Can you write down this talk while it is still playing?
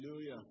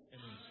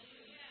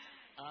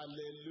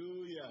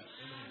Hallelujah.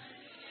 Amen.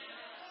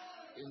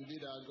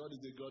 Indeed, our God is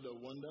a God of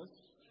wonders.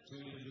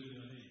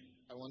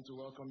 I want to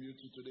welcome you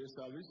to today's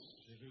service.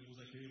 Je veux vous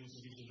accueillir au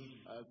service d'aujourd'hui.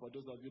 For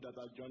those of you that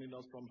are joining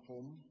us from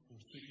home, Pour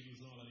ceux qui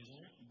nous ont à la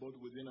maison, both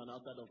within and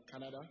outside of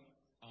Canada,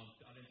 à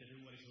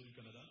l'intérieur ou à l'extérieur du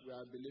Canada, we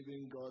are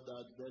believing God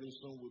that very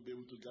soon we'll be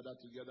able to gather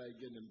together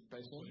again in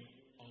person.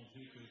 en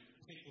vue que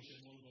très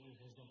prochainement nous allons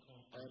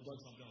nous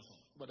rassembler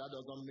ensemble. But that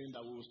doesn't mean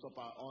that we will stop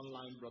our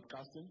online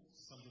broadcasting.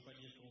 Ça ne veut pas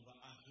dire qu'on va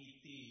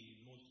arrêter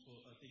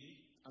notre télé.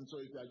 And so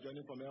if you are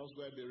joining from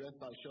elsewhere, be rest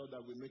assured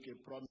that we make a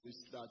promise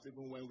that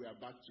even when we are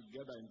back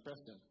together in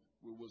person,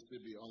 we will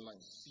still be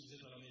online. Si vous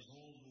êtes à la maison,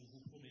 nous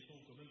vous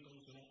promettons que même quand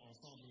nous serons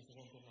ensemble, nous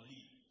serons encore en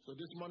ligne. So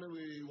this morning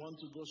we want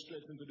to go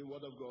straight into the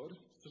Word of God.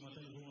 Ce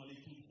matin, nous allons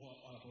aller tout droit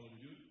à la parole de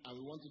Dieu. And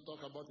we want to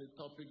talk about a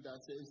topic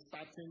that says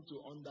starting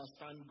to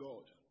understand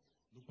God.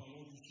 Nous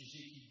parlons du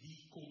sujet qui dit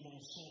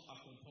commençons à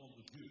comprendre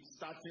Dieu.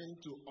 Starting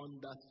to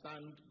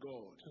understand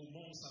God.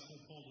 Commence à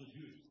comprendre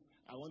Dieu.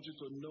 I want you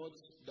to note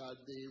that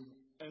the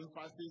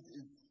emphasis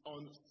is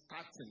on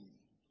starting.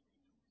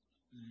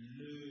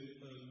 Le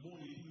mot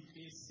le plus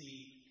clé,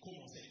 c'est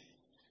commencer.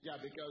 Yeah,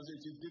 because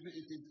it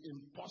is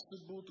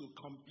impossible to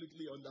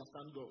completely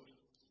understand God.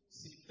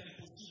 C'est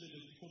impossible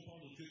de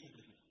comprendre Dieu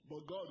complètement.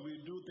 But God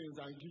will do things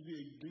and give you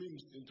a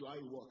glimpse into how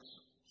He works.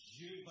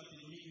 Dieu va te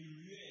donner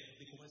une lueur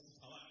de comment il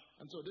travaille.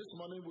 And so this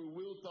morning we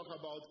will talk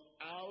about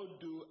how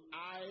do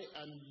I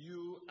and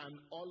you and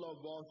all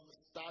of us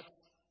start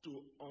to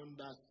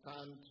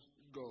understand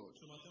God.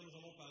 Ce matin, nous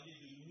allons parler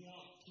de moi,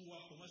 toi,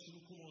 comment est-ce que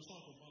nous commençons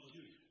à comprendre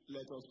Dieu.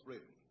 Let us pray.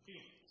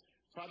 Prions.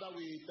 Father,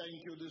 we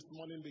thank you this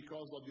morning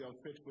because of your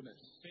faithfulness.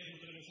 Père, nous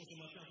te remercions ce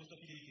matin pour ta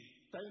fidélité.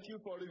 Thank you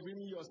for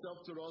revealing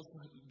yourself to us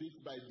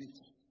bit by bit.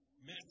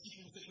 Merci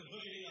pour cette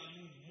révélée à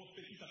nous,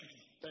 petit à petit.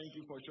 Thank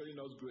you for showing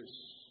us grace.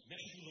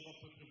 Merci pour nous avoir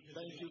préparé.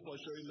 Thank you for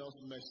showing us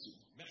mercy.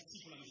 Merci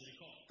pour la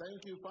miséricorde.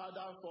 Thank you,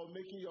 Father, for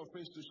making your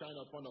face to shine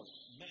upon us.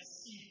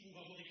 Merci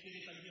pour avoir éclairé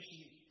ta lumière sur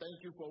nous.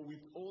 Thank you for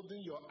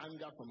withholding your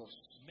anger from us.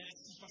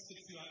 Merci parce que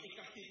tu as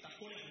écarté ta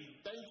colère de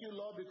nous. Thank you,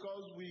 Lord,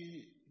 because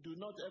we do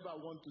not ever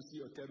want to see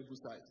your terrible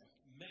side.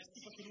 Merci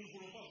parce que nous ne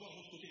voulons pas voir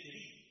votre côté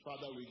terrible.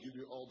 Father, we give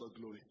you all the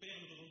glory. Père,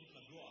 nous te donnons toute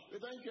la gloire. We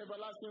thank you,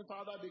 everlasting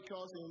Father,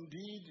 because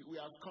indeed we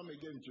have come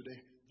again today.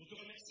 Nous te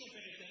remercions,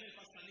 Père éternel,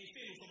 parce qu'en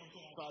effet, nous sommes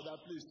encore en Father,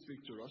 please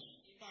speak to us.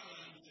 Parle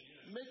à nous,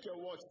 Seigneur. Make your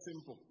words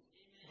simple.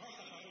 Rends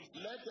ta parole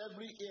simple. Let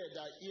every ear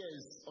that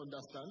hears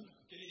understand.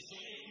 Que les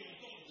oreilles qui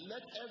entendent,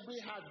 Let every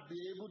heart be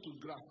able to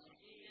grasp.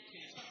 que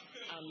chaque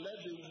cœur, And let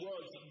the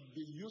words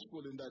be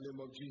useful in the name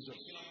of Jesus.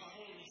 que la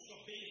parole nous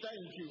soit bénie.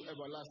 Thank you,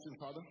 everlasting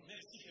Father.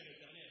 Merci, Père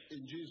éternel.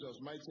 In Jesus'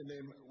 mighty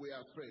name we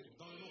are prayed.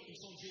 Dans le nom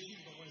puissant de Jésus,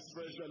 nous avons ainsi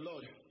Praise the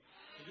Lord.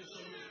 que Dieu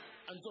soit loué.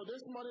 And so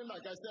this morning,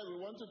 like I said, we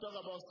want to talk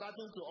about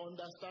starting to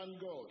understand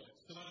God.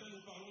 Ce matin,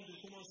 nous parlons de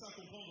commencer à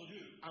comprendre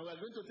Dieu. And we're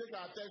going to take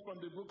our text from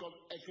the book of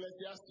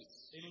Ecclesiastes.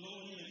 Et nous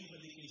allons lire le livre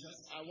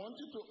d'Ecclésiaste. I want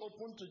you to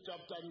open to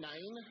chapter 9.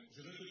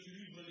 Je veux que tu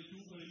ouvres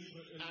le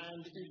livre.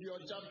 And if your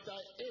chapter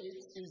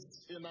 8 is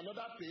in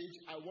another page,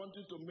 I want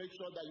you to make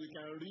sure that you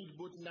can read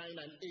both 9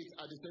 and 8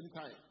 at the same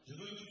time. Je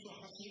veux que tu sois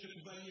rassuré que tu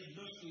vas lire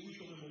 9 et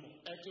 8 au même moment.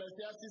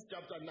 Ecclesiastes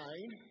chapter 9.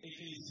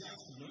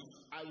 Ecclésiaste 9.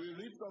 I will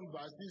read some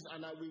verses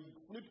and I will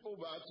flip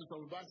over to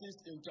some verses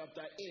in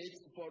chapter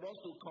 8 for us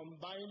to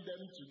combine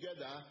them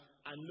together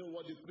and know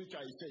what the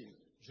preacher is saying.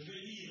 Je vais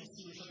lire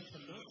aussi le chapitre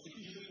 9 et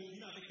puis je vais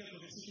combiner avec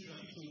quelques versets du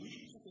chapitre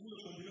 8 pour que nous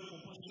le combinons et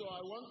comprenions. So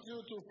I want you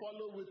to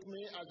follow with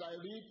me as I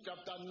read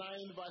chapter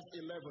 9 verse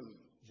 11.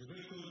 Je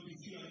veux que nous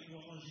puissions avec nous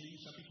Évangile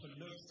chapitre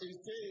 9. It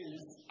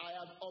says, I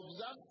have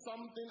observed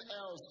something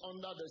else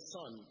under the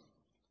sun,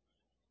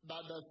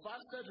 that the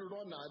fastest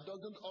runner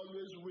doesn't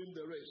always win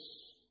the race,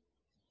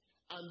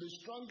 and the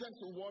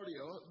strongest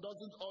warrior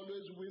doesn't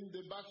always win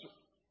the battle.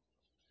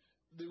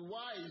 The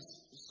wise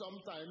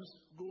sometimes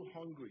go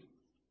hungry,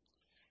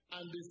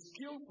 and the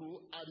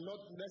skillful are not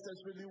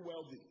necessarily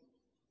wealthy.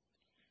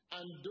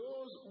 And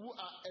those who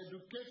are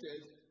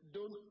educated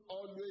don't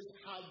always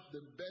have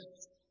the best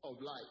of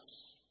life.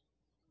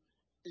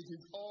 It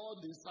is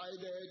all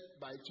decided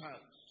by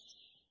chance,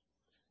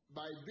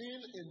 by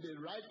being in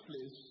the right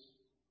place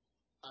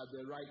at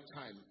the right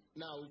time.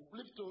 Now,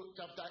 flip to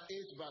chapter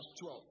 8, verse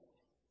 12.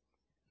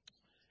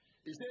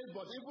 It says,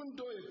 but even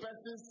though a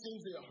person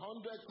sins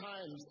 100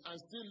 times and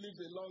still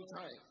lives a long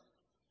time,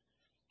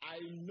 I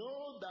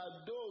know that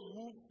those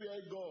who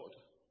fear God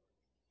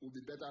will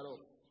be better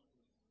off.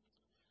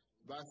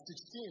 Verse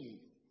 16,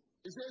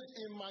 it says,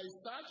 in my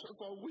search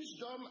for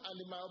wisdom and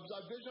in my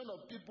observation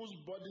of people's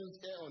bodies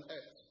here on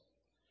earth,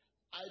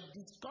 I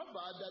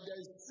discovered that there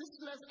is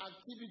ceaseless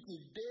activity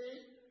day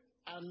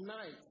and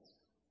night.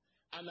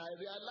 And I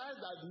realized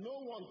that no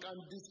one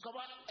can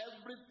discover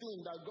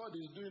everything that God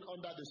is doing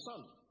under the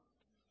sun.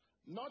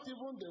 Not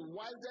even the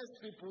wisest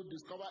people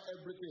discover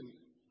everything,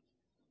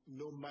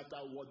 no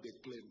matter what they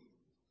claim.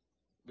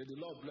 May the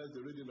Lord bless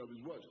the reading of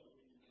His word.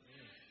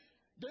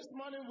 This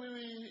morning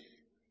we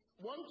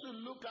want to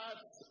look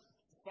at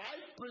 5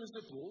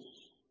 principles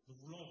Nous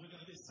voulons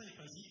regarder 5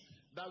 principes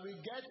that we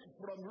get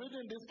from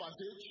reading this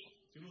passage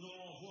Si nous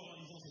allons voir en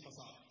lisant ces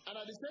passages. And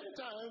at the same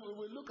time, we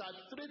will look at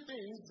three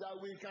things that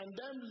we can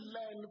then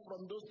learn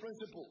from those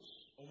principles.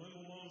 Au même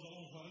moment, nous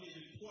allons parler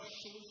de trois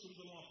choses que nous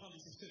allons apprendre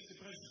de ces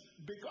principes.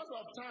 Because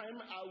of time,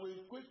 I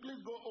will quickly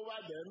go over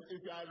them.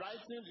 If you are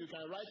writing, you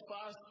can write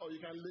fast or you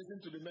can listen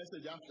to the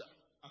message after.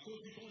 À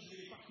cause du temps, je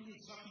vais les parcourir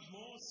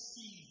rapidement.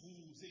 Si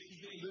vous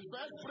écrivez. The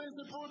first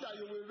principle that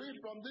you will read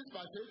from this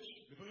passage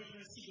Le premier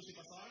principe de ces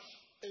passages,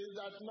 is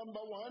that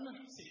number one,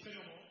 c'est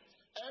premièrement,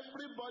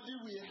 everybody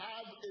will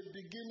have a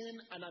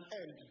beginning and an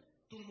end.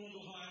 tout le monde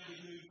aura un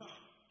début et une fin.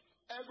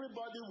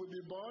 Everybody will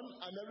be born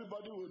and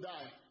everybody will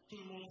die. Tout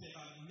le monde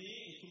sera né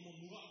et tout le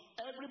monde mourra.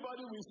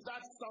 Everybody will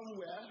start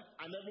somewhere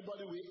and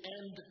everybody will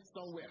end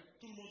somewhere.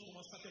 Tout le monde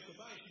commencera quelque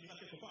part et finira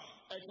quelque part.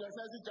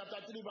 Ecclesiastes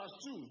chapter 3 verse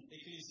 2.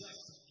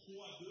 Ecclésiaste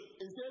 3:2.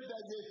 It says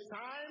there's a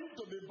time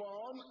to be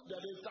born,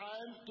 there's a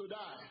time to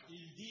die.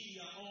 Il dit il y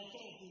a un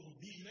temps pour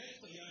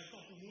naître, il y a un temps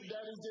pour mourir.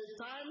 There is a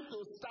time to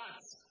start,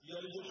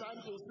 there is a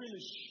time to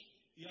finish.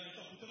 Il y a un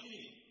temps pour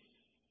terminer.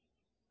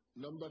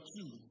 Number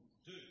 2.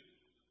 2.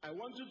 I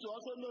want you to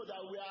also know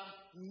that we are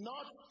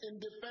not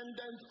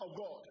independent of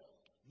God.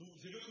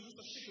 Je veux que vous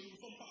sachiez que nous ne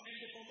sommes pas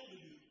indépendants de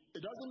Dieu.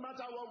 It doesn't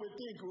matter what we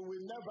think, we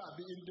will never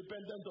be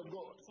independent of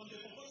God. Ça ne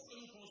dépend pas de ce que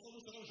nous pensons, nous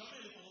ne serons jamais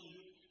indépendants de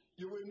Dieu.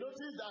 You will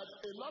notice that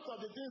a lot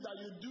of the things that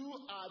you do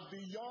are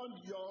beyond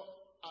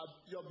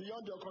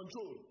your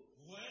control.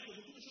 Vous voyez que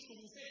beaucoup de choses que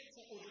vous faites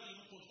sont au-delà de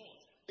votre contrôle.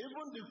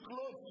 Even the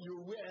clothes you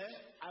wear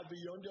are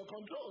beyond your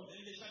control.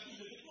 Même les habits,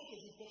 les vêtements que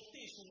vous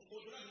portez sont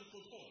au-delà de votre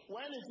contrôle.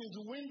 When it is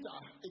winter,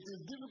 it is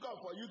difficult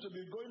for you to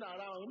be going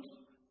around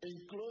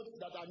in clothes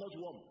that are not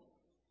warm.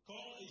 Quand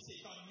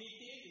c'est en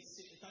été et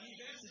c'est en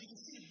hiver, c'est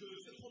difficile de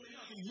se promener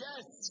avec.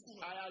 Yes,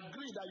 I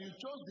agree that you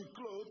chose the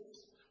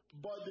clothes,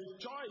 but the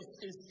choice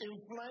is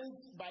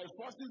influenced by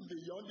forces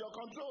beyond your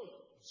control.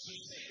 Je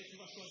sais que tu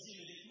vas choisir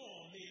les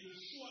vêtements, mais le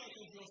choix est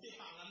influencé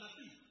par la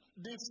nature.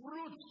 The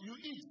fruit you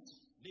eat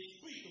Les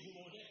fruits que vous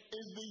mangez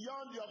is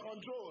beyond your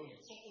control.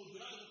 sont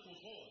au-delà de votre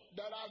contrôle.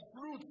 There are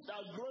fruits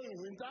that grow in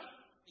winter.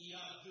 Il y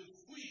a des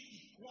fruits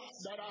qui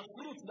croissent. There are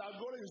fruits that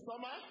grow in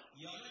summer.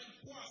 Il y en a qui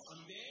croissent en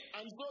hiver.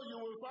 And so you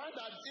will find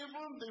that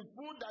even the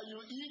food that you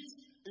eat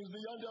is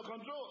beyond your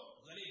control.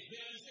 Vous allez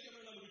vérifier que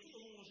même la nourriture que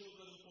vous mangez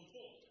au-delà de votre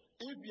contrôle.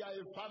 If you are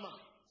a farmer,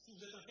 Si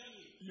vous êtes un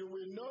fermier, you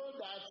will know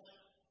that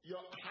your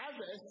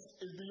harvest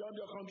is beyond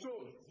your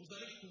control.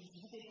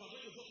 vous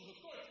comprendrez que votre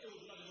récolte est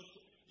au-delà de votre.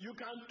 You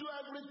can do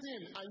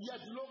everything and yet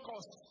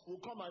locusts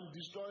will come and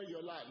destroy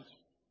your land.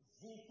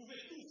 Vous pouvez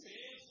tout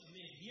faire,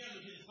 mais rien ne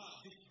viendra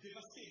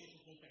dévaster votre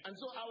contrée. And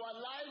so our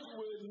lives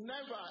will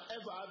never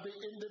ever be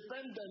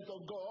independent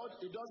of God.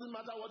 It doesn't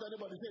matter what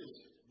anybody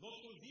says.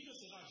 Notre vie ne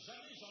sera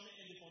jamais, jamais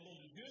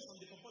indépendante de Dieu. Ça ne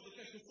dépend pas de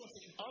quelque chose.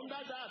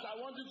 Under that,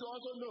 I want you to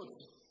also note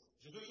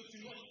Je veux que tu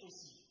notes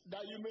aussi.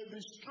 that you may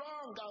be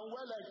strong and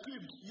well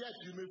equipped, yet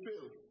you may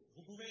fail.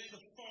 Vous pouvez être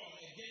fort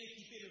et bien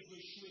équipé, mais vous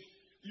échouez.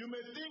 You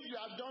may think you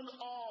have done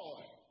all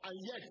and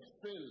yet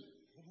fail.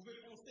 Vous pouvez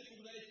penser que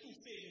vous allez tout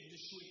faire, mais vous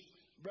échouez.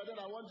 Brethren,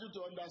 I want you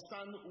to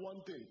understand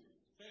one thing.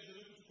 Frère, je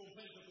veux que tu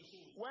comprennes quelque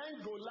chose.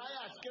 When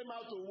Goliath came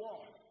out to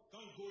war,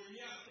 Quand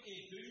Goliath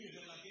est venu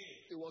vers la guerre,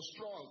 he was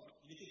strong,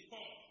 il était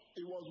fort,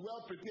 he was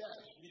well prepared,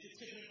 il était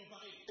très bien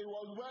préparé, he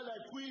was well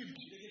equipped.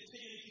 il était très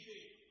bien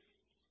équipé.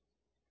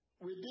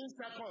 Within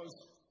seconds,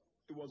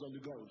 he was on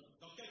the ground.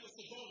 Dans quelques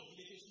secondes,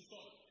 il était sous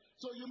sol.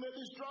 So you may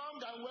be strong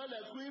and well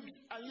equipped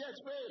and yet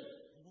fail.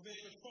 Vous pouvez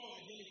être fort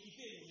et bien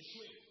équipé, mais vous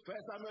échouez. 1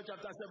 Samuel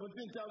chapter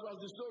 17 tells us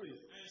the story.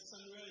 1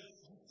 Samuel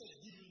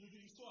 17 dit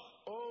l'histoire.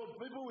 Oh,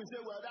 people will say,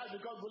 well, that's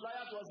because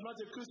Goliath was not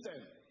a Christian.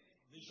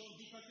 Les gens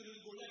disent parce que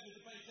Goliath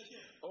n'était pas un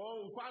chrétien.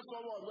 Oh, fast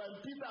forward, when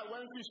Peter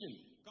went fishing,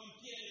 Quand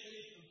Pierre est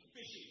allé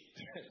pêcher,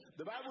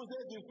 the Bible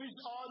says he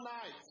fished all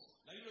night.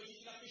 la Bible dit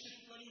qu'il a pêché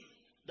toute la nuit.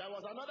 There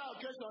was another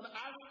occasion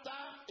after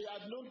he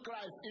had known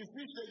Christ. He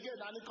fished again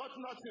and he caught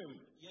nothing.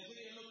 Il y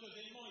avait un autre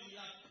événement, il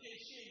a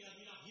pêché,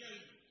 il n'a rien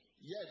eu.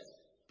 Yes,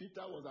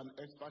 Peter was an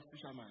expert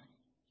fisherman.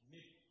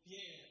 Mais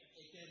Pierre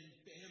était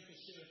un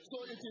pêcheur. So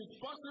it is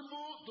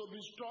possible to be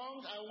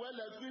strong and well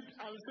equipped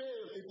and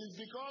fail. It is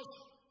because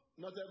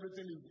not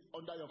everything is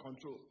under your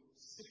control.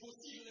 C'est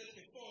possible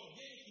d'être fort,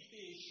 bien équipé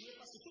et échouer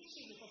parce que toute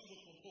chose n'est pas sous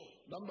votre contrôle.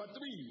 Number 3.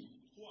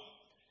 3.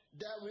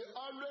 There will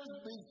always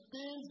be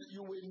things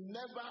you will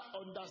never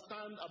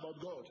understand about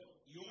God.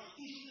 Il y aura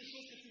toujours des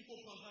choses que tu ne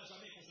comprendras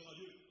jamais concernant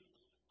Dieu.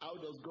 How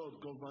does God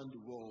govern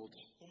the world?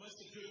 Comment est-ce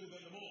que Dieu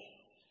gouverne le monde?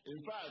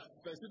 In fact,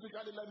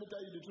 specifically, let me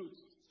tell you the truth.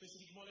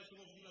 Spécifiquement,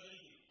 laissez-moi vous dire la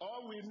vérité.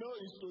 All we know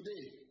is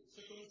today.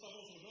 Ce que nous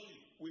savons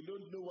aujourd'hui, We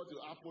don't know what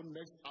will happen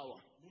next hour.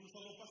 nous ne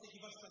savons pas ce qui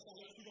va se passer à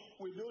l'heure suivante.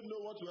 We don't know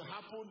what will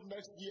happen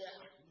next year.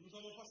 Nous ne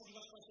savons pas ce qui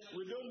va se passer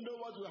We don't know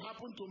what will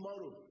happen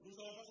tomorrow. Nous ne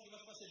savons pas ce qui va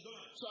se passer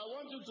demain. So I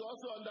want you to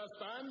also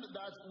understand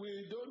that we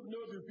don't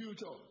know the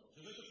future.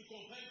 Je veux que tu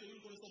comprennes que nous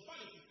ne connaissons pas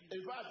le futur.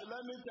 In fact,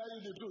 let me tell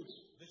you the truth.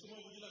 Laissez-moi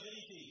vous dire la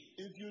vérité.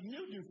 If you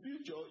knew the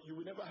future, you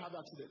will never have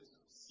accidents.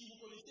 Si vous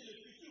connaissez le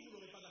futur, vous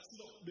n'aurez pas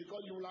d'accident.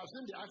 Because you will have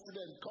seen the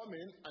accident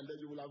coming and then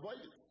you will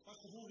avoid it. Parce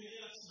que vous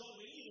verrez l'accident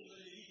venir et vous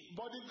allez l'éviter.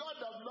 But the God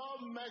of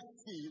love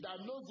mercy that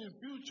knows the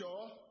future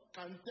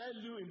can tell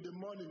you in the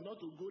morning not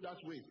to go that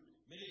way.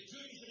 Mais les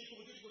dieux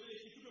miséricordieux qui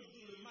connaissent l'Écriture peuvent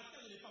dire le matin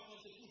de ne pas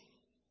prendre cette route.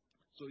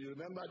 So you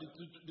remember the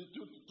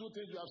two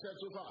things you have said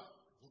so far.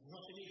 Vous vous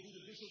rappelez-vous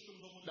de deux choses que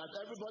nous avons dit. That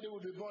everybody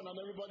will be born and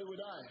everybody will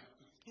die.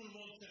 Tout le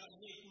monde sera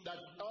né. That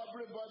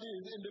everybody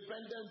is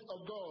independent of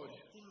God.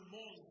 Tout le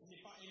monde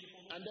n'est pas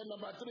indépendant. And then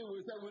number 3,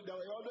 we said there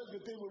will always be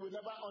things we will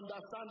never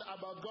understand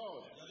about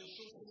God. Il y a des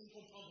choses que nous ne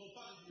comprendrons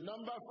pas.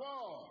 Number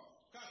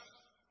 4.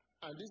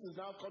 4. And this is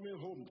now coming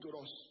home to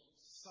us.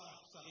 Ça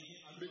revient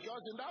à nous.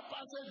 Because in that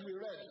passage we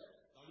read,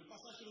 Dans le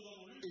passage que nous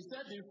avons lu, he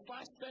said the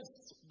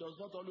fastest does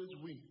not always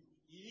win.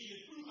 il dit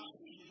les plus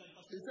rapides ne gagnent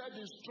pas He souvent. said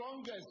the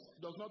strongest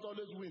does not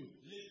always win.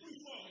 Les plus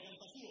forts ne gagnent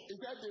pas souvent. He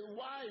said the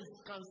wise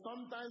can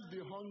sometimes be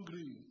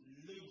hungry.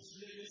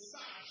 Le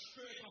sage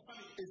peut être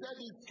affamé. He said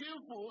the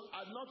skillful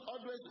are not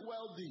always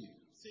wealthy.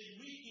 C'est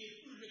lui qui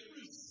est le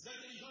plus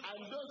intelligent. And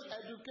those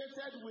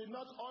educated will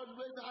not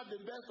always have the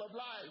best of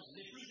lives.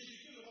 Les plus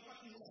éduqués n'auront pas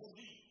toujours la bonne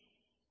vie.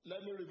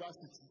 Let me reverse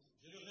it.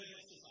 Je vais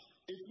reverser ça.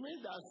 It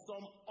means that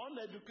some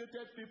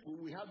uneducated people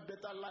will have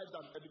better lives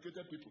than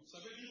educated people. Ça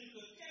veut dire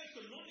que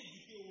quelques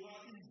non-éduqués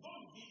auront une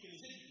bonne vie que les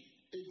éduqués.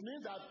 It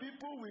means that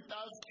people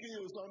without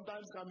skills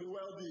sometimes can be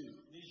wealthy.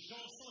 Les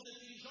gens sans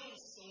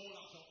intelligence auront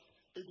l'argent.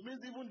 It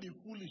means even the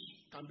foolish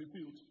can be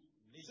filled.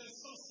 Les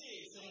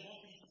insensés seront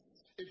remplis.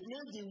 It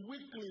means the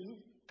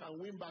weakling can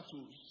win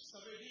battles. Ça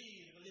veut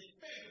dire les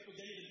faibles peuvent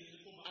gagner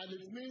les combats. And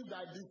it means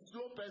that the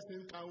slow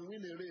person can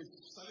win a race.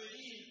 Ça veut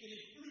dire que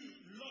les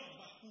plus longs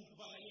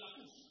va gagner la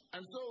course.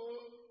 And so,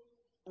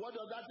 what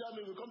does that tell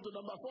me? We come to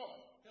number 4.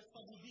 Qu'est-ce que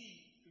ça vous dit?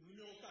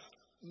 Numéro 4.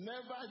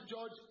 Never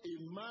judge a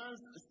man's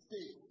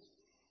state.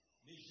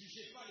 Ne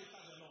jugez pas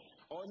l'état d'un homme.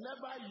 Or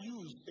never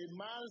use a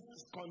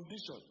man's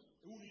condition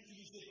Ou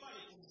n'utilisez pas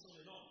les conditions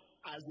d'un homme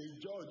as a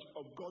judge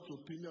of God's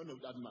opinion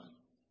of that man.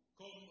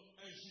 comme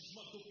un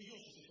jugement d'opinion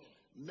sur cet homme.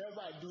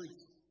 Never do it.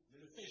 Ne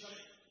le faites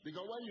jamais.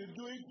 Because when you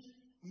do it,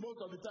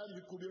 most of the time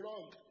you could be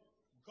wrong.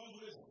 Quand vous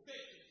le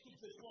faites, toutes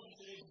ces fois vous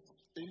serez.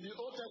 In the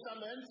Old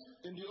Testament,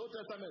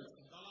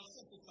 Dans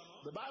l'Ancien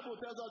Testament, the Bible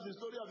tells us the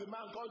story of a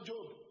man called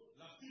Job.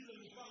 la Bible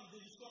nous parle de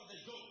l'histoire de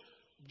Job.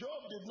 Job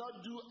did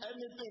not do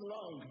anything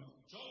wrong,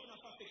 Job n'a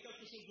pas fait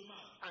quelque chose de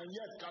mal. and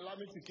yet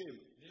calamity came.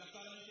 Mais la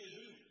calamité est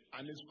venue.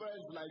 And his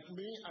friends like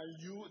me and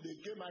you, they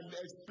came and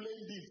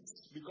explained it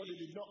because they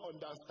did not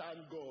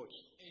understand God.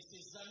 Et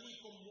ses amis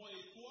comme moi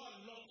et toi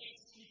l'ont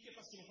expliqué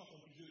parce qu'ils n'ont pas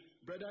compris Dieu.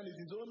 Brethren, it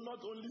is not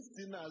only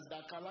sinners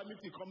that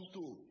calamity comes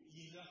to.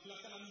 La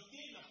calamité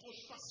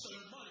n'approche pas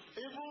seulement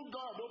les Even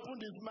God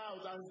opened his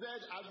mouth and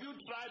said, have you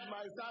tried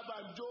my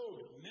servant Job?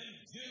 Même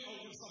Dieu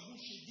ouvre sa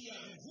bouche et dit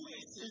avez-vous He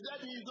essayé?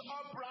 said he is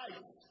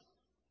upright.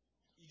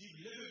 Il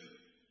dit levez-vous.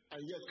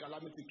 And yet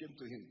calamity came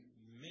to him.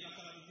 Mais la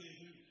calamité est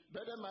venue.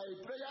 Brethren, my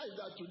prayer is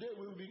that today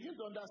we will begin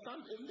to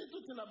understand a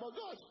little thing about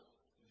God.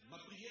 Ma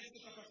prière c'est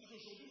qu'à partir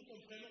d'aujourd'hui nous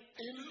comprenons.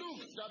 In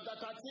Luke chapter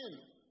 13,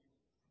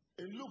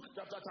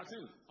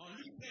 En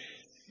Luc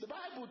 13, the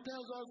Bible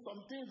tells us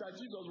some things that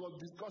Jesus was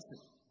discussing.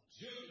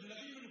 la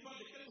Bible nous parle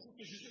de quelque chose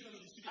que Jésus va nous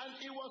discuter. And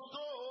he was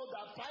told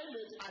that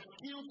Pilate had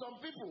killed some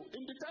people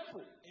in the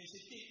temple. Et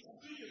c'était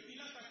écrit que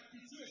Pilate a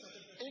tué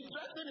certaines personnes.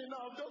 Interesting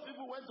enough, those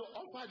people went to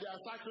offer their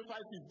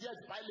sacrifices, yet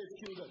Pilate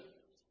killed them.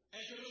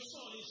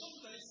 Intéressant, les gens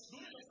vous allez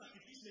donner leur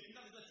sacrifice, mais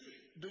Pilate les a tués.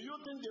 Do you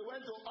think they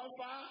went to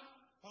offer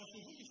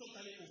Pensez-vous qu'ils sont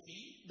allés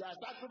offrir their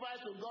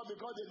sacrifice to God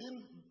because they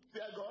didn't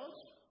fear God?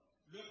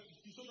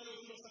 Ils sont allés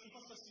offrir leur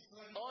sacrifice parce qu'ils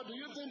travaillent. Or do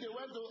you think they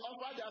went to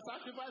offer their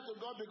sacrifice to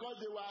God because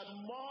they were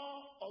more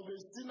of a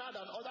sinner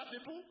than other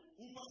people?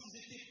 Ou parce qu'ils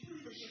étaient plus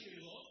pécheurs que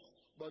les autres.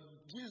 But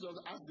Jesus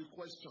asked the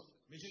question.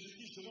 Mais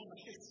Jésus-Christ demande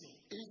la question.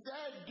 He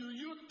said, do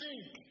you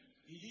think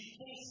Il dit,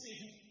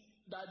 pensez-vous,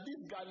 that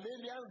these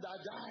Galileans that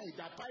died,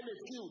 that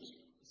Pilate killed,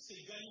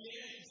 ces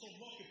Galiléens qui sont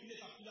morts que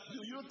Pilate a pris la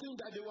do you think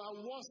that they were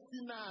worse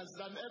sinners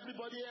than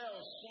everybody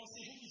else?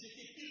 pensez-vous qu'ils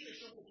étaient plus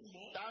pécheurs que tout le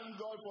monde? Thank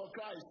God for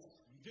Christ.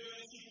 Dieu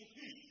ainsi pour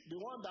Christ. The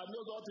one that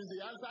knows all things, he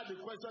answered the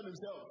question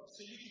himself.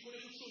 Celui qui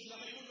connaît toutes choses, il a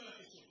répondu à la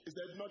question. He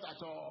said, not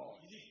at all.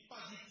 Il dit,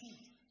 pas du tout.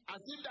 As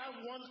if that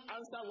one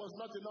answer was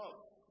not enough.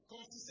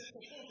 Comme si cette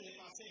réponse n'est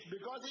pas assez.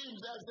 Because he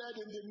himself said,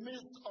 in the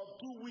midst of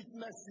two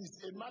witnesses,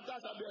 a matter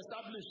shall be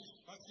established.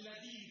 Parce qu'il a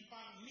dit,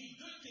 parmi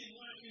deux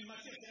témoins, une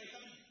matière sera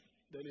établie.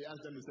 Then he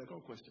asked them the second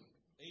question.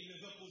 Et il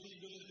leur a posé une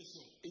deuxième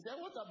question. He said,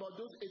 what about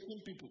those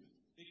 18 people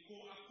Et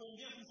à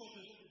combien plus forte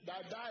raison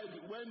that died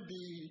when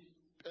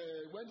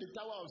the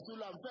Tower of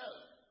Siloam fell?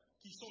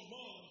 qui sont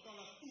morts quand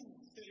la tour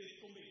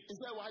s'est tombée? He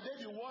said, were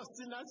they the worst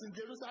sinners in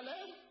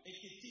Jerusalem?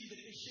 Étaient-ils les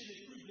pécheurs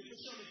les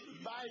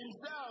plus By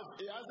himself,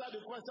 he answered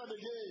the question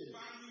again.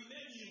 Par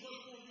lui-même, il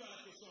répondit à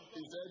la question encore.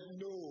 He said,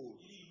 no.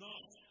 Il dit non.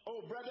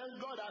 Oh, brethren,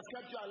 God has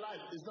kept you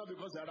alive. It's not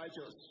because you're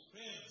righteous.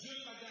 Frère, Dieu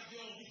t'a gardé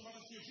en vie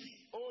parce que tu es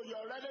juste. Oh,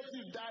 your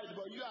relative died,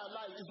 but you are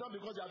alive. It's not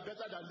because you are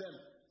better than them.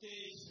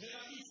 Tes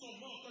relatifs sont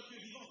morts, toi tu es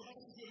vivant, c'est pas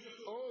parce que tu es mieux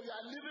que eux. Oh, you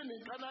are living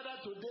in Canada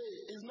today.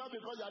 It's not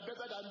because you are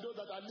better than those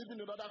that are living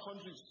in other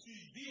countries. Tu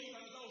vis au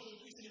Canada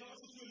aujourd'hui, ce n'est pas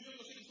parce que tu es mieux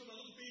que ceux qui sont dans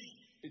d'autres pays.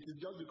 It is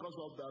just because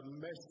of the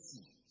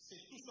mercy.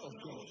 C'est tout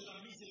simplement à cause de la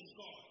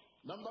miséricorde.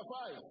 Number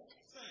 5.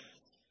 5.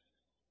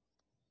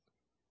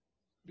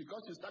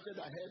 Because you started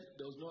ahead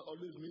does not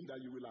always mean that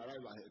you will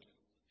arrive ahead.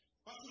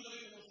 Parce que vous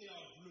avez commencé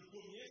le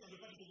premier, ça ne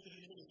veut pas dire que vous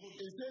terminez le premier.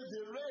 It says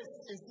the race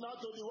is not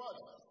to the what?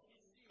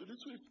 To the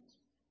swift.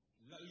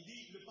 Là, il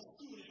dit le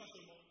parcours n'est pas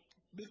seulement.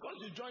 Because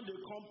you joined the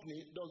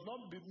company does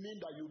not mean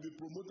that you will be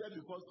promoted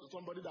because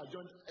somebody that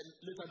joined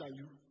later than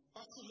you.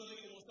 Parce que vous avez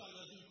commencé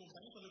dans une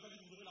compagnie, ça ne veut pas dire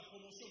que vous aurez la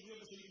promotion mieux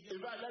que celui qui vient.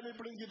 In fact, let me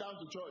bring you down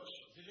to church.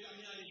 Je vais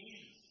l'amener à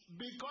l'église.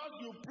 Because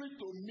you preach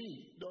to me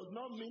does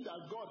not mean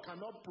that God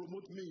cannot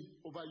promote me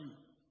over you.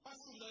 Parce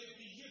que vous avez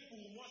prié pour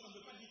moi, ça ne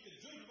veut pas dire que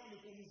Dieu ne va me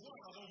promouvoir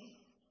avant vous.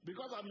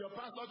 Because I'm your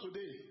pastor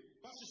today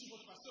Parce que je suis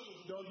votre pasteur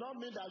aujourd'hui. does not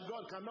mean that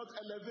God cannot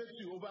elevate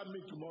you over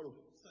me tomorrow.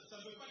 Ça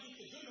ne veut pas dire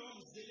que Dieu ne va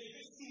vous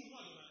élever sur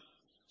moi demain.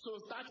 So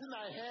starting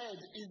ahead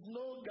is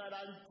no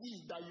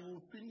guarantee that you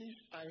will finish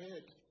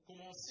ahead.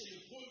 Commencer le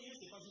premier,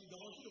 ce n'est pas une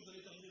garantie que vous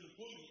allez terminer le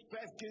premier.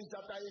 1 Kings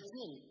chapter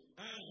 18.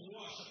 1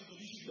 Roi, chapitre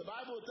 18. The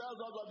Bible tells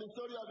us of the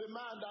story of a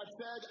man that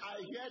said, I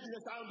heard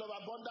the sound of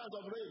abundance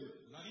of rain.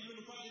 La Bible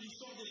nous parle de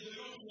l'histoire de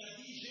l'homme qui a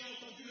dit, j'ai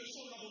entendu le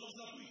son de l'abondance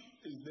de la pluie.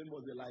 His name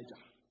was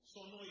Elijah.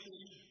 Son nom était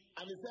Élie.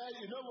 And he said,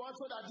 you know what,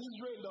 so that this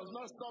rain does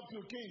not stop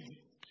you, king,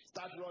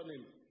 start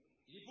running.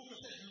 Il faut que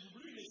cette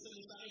pluie ne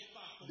s'arrête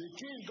pas. The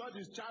king got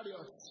his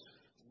chariot.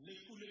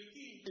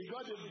 He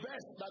got the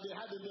best that they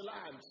had in the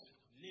land.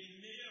 Les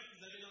meilleurs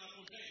qu'ils avaient dans la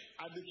contrée.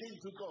 And the king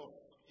took off.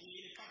 Et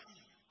il est parti.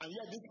 And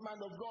yet this man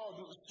of God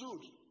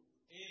stood.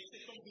 Et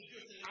cet homme de Dieu,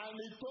 and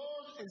he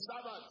told his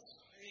servant,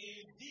 et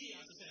il dit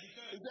à ses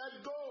serviteurs, he said,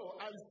 go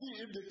and see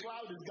if the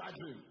cloud is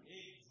gathering.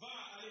 Et va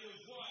aller le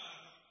voir,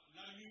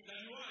 la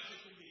nuage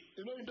est tombée.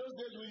 You know, in those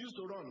days we used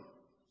to run.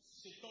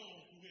 C'est temps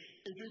on courait.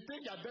 If you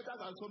think you're better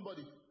than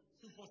somebody,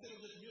 Si vous pensez que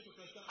vous êtes mieux que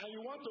quelqu'un, and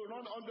you want to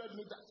run 100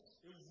 meters,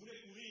 et vous voulez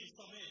courir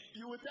 100 mètres,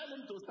 you will tell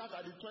him to start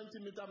at the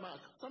 20-meter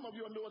mark. Some of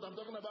you know what I'm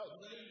talking about.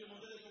 vous allez lui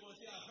demander de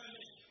commencer à 20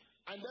 mètres.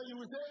 And then you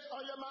will say,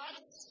 on your mark.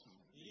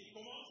 Il dit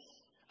commence.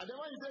 And then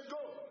when you say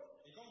go,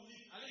 Et quand vous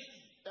dites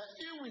allez-y,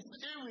 he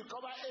will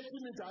cover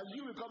 80 meters,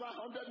 you will cover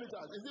 100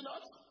 meters. Is it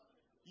not?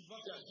 il va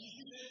faire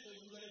 18 mètres et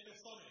vous allez faire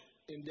 100 mètres.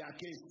 In their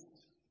case,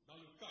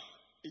 Dans le cas,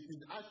 it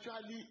is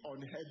actually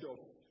unheard of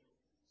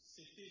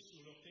c'était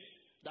sur leur tête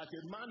that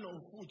a man on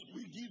foot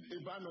will give a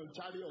man on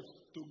chariot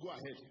to go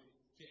ahead.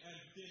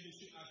 qu'un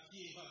monsieur à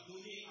pied va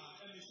donner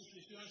à un monsieur qui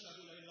est sur un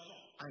chariot d'aller l'avant.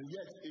 And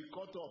yet he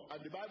caught up. And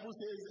the Bible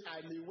says,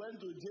 and he went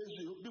to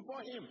Jezreel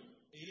before him.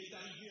 Et il est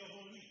arrivé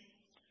avant lui.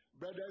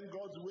 Brethren,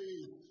 God's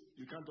ways,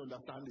 you can't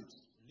understand it.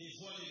 Les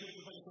voies de Dieu ne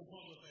peuvent pas les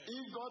comprendre, frère.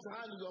 If God's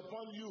hand is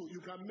upon you,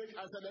 you can make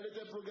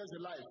accelerated progress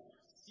in life.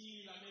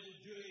 Si la main de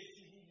Dieu est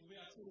sur vous, vous pouvez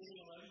accélérer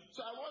dans la vie. So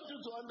I want you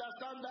to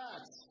understand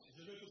that.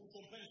 Je veux que vous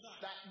compreniez ça.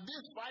 That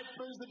these 5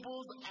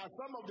 principles are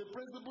some of the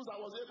principles I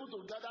was able to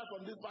gather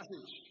from this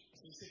passage.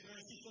 Ces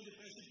principes sont des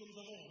principes que nous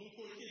avons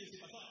recoltés de ces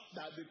passages.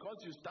 That because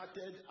you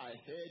started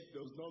ahead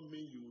does not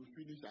mean you will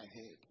finish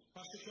ahead.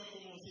 Parce que tu as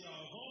commencé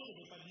avant, ça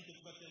ne veut pas dire que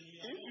tu vas terminer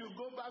If avant. you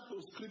go back to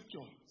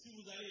scripture, Si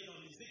vous allez dans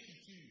les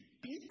Écritures,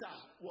 Peter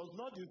was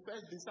not the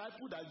first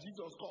disciple that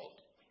Jesus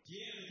called.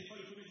 Pierre n'était pas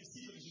le premier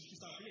disciple que Jésus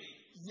a appelé.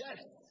 Yes,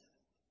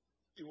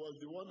 he was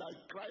the one that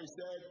Christ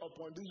said,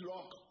 upon this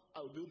rock I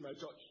will build my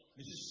church.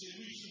 Mais c'est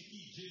celui sur qui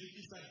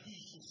Jésus-Christ a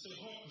dit, sur ce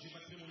roc que j'ai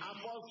bâti mon église.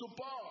 Apostle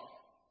Paul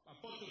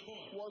Apôtre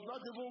Paul was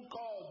not even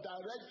called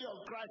directly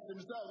of Christ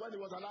himself when he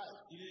was alive.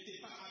 il n'était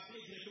pas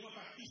appelé directement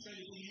par Christ quand il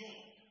était vivant.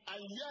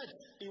 And yet,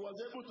 he was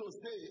able to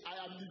say, I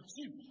am the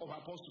chief of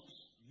apostles.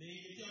 Mais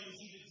il était en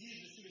mesure de dire,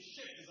 je suis le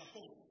chef des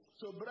apôtres.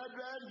 So,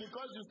 brethren,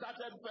 because you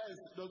started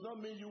first does not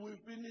mean you will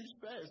finish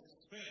first.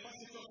 Frère, parce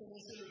que tu as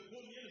commencé le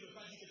premier ne veut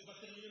pas dire que tu vas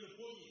terminer le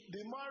premier.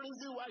 The more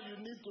reason why you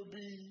need to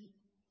be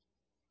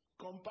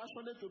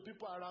compassionate to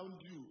people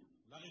around you.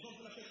 La raison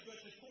pour laquelle tu dois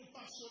être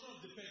compassionnant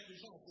de faire les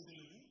gens autour de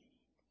vous.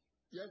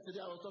 Yesterday,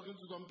 I was talking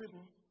to some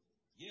people.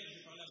 Hier,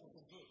 j'ai parlé à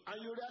certains peu. And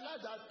you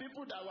realize that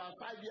people that were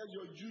 5 years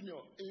your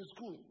junior in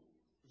school,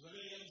 Vous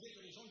allez réaliser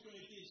que les gens qui ont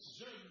été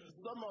jeunes,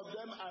 some of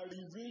them are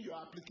reviewing your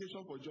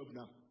application for job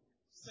now.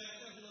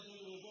 certains vous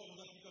entendez revoir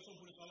vos applications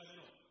pour le travail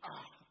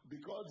maintenant.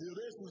 Because the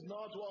race is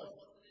not what?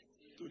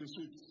 To the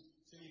swift.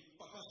 Ce n'est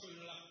pas parce que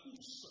la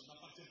course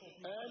n'appartient pas au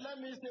plus. And let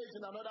me say it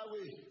in another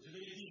way. Je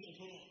vais le dire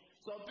autrement.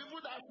 Some people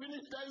that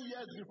finished 10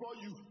 years before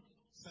you,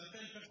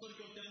 Certaines personnes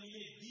qui ont terminé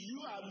 10 you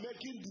are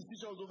making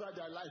decisions over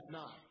their life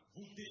now.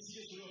 vous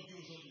décidez sur leur vie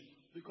aujourd'hui.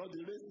 Because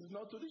the race is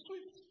not to the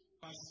swift.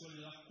 Parce que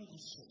la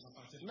course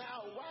n'appartient pas.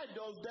 Now, why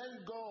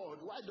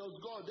does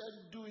God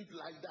then do it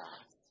like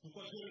that?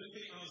 Pourquoi Dieu le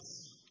fait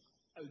ainsi?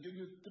 I'll give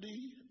you 3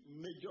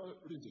 major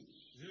reasons.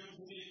 Je vais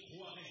vous donner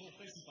 3 raisons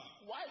principales.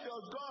 Why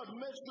does God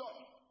make sure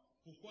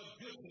Pourquoi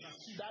Dieu se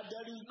rassure that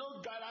there is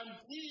no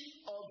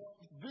guarantee of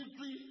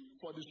victory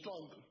for the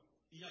strong?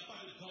 il n'y a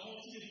pas de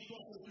garantie de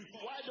victoire pour le plus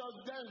fort? Why does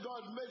then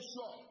God make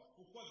sure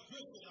Pourquoi Dieu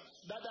se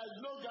rassure that there is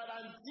no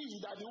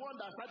guarantee that the one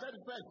that started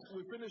first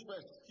will finish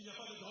first? qu'il n'y a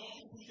pas de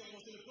garantie pour celui qui a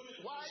commencé le premier?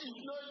 Why is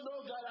no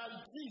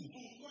guarantee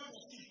Pourquoi n'y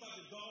a-t-il pas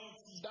de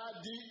garantie that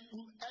the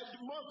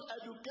most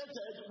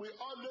educated will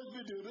always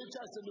be the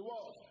richest in the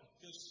world?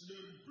 que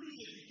le plus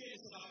éduqué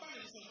ne sera pas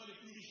nécessairement le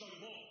plus riche dans le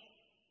monde?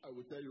 I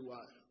will tell you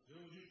why. Je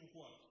vais vous dire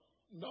pourquoi.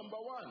 Number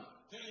one,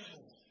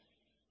 Premièrement,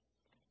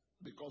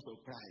 because of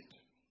pride.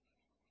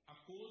 à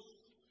cause,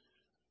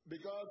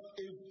 Because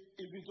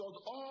if it was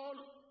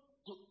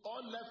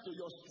all left to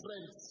your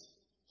strength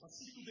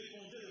si tout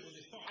dépendait de vos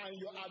efforts and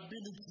your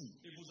ability,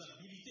 et vos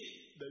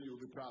habilités, then you'll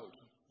be proud.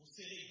 vous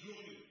serez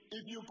glorieux.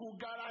 If you could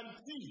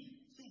guarantee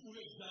Si vous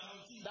pouvez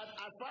garantir, that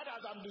as far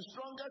as I'm the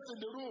strongest in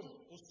the room,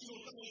 aussi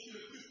longtemps que je suis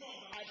le plus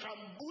fort, I can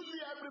bully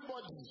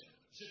everybody,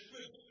 je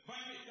peux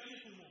gagner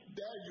tout le monde.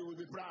 then you will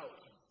be proud.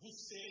 Vous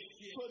serez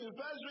fiers. So the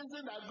first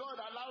reason that God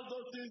allows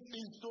those things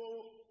is to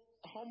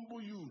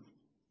humble you,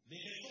 Les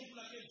raisons pour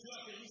lesquelles Dieu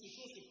a permis ces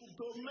choses, c'est pour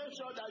to make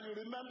sure that you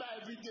remember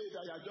every day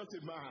that you are just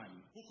a man,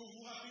 que vous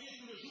vous rappeliez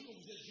tous les jours que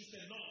vous êtes juste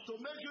un homme. to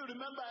make you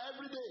remember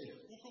every day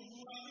Pour que vous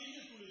vous rappeliez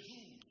tous les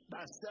jours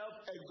that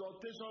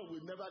self-exaltation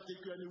will never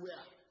take you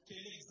anywhere. que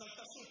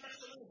l'exaltation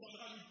personnelle ne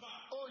mènera nulle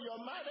part. Oh, your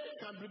marriage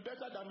can be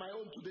better than my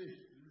own today.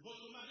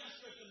 Votre mariage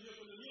peut être mieux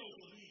que le mien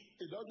aujourd'hui.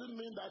 It doesn't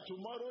mean that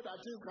tomorrow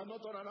that things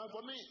cannot turn around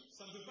for me.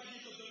 Ça ne veut pas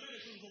dire que demain les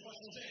choses ne vont pas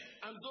changer.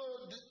 And so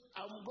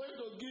I'm going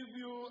to give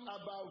you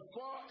about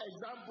 4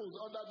 examples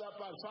under that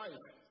part 5.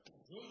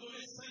 Je vais vous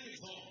donner 5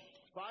 exemples.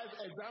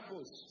 5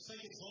 examples.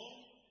 5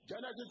 exemples.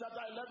 Genesis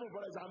chapter 11,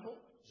 for example.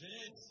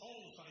 Genèse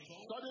 11, par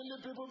exemple. Suddenly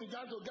people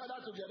began to gather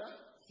together,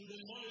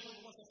 Soudainement, les gens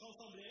commencent à se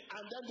rassembler.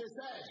 and then they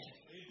said,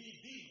 Et puis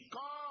ils disent,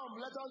 come,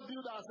 let us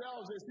build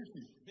ourselves a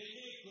city.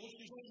 venez,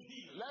 construisons une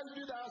ville. Let's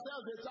build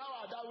ourselves a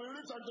tower that will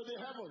reach unto the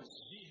heavens.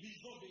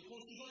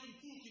 Construisons une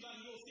tour qui va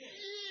arriver au ciel.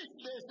 If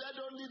they said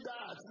only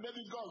that,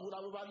 maybe God would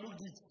have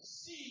overlooked it.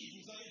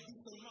 Si vous avez dit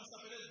seulement ça,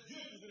 peut-être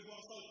Dieu pouvait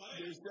voir ça au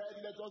palais. They said,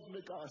 let us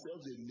make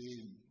ourselves a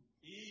name.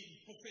 Et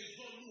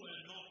faisons-nous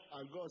un nom.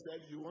 And God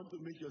said, you want to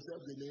make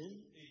yourself a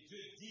name? Et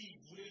Dieu dit,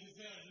 voulez-vous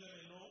faire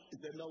un nom? He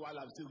said, no, while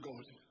I'm still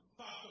God.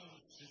 Pardon,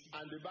 je suis.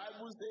 And the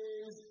Bible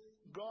says,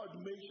 God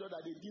made sure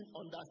that they didn't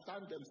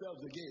understand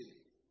themselves again.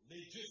 Mais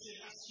Dieu s'est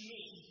assuré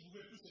qu'ils ne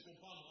pouvaient plus se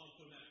comprendre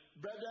entre eux-mêmes.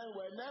 Brethren,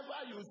 whenever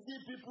you see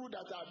people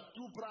that are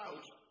too proud,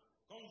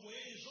 Quand vous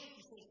voyez des gens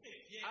qui sont très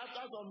fiers,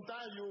 after some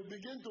time you will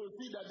begin to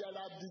see that there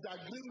are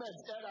disagreements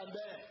here and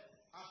there.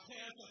 après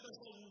un certain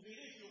temps, vous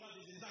verrez qu'il y aura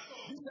des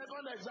désaccords. The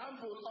second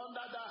example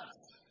under that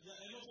Il y a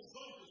un autre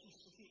exemple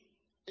aussi.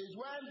 is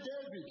when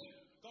David,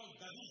 Quand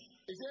David,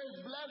 he says,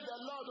 bless the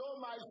Lord, oh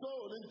my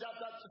soul, in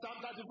Psalm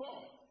 34.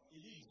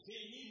 il dit,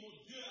 bénis mon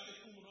Dieu avec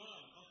tout mon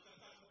âme.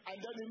 And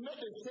then he made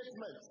a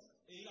statement.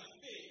 Et il a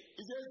fait.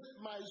 He says,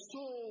 my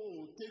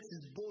soul takes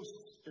its boast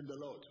in the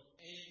Lord.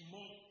 Et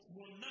mon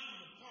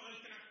âme prend un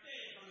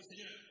caractère dans le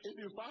Seigneur. If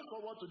you fast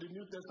forward to the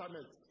New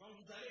Testament, Quand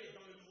vous allez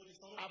dans le Nouveau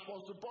Testament,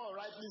 Apostle Paul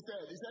rightly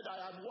said, he said, I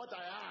am what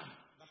I am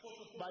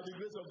l'apôtre Paul, by the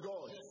grace of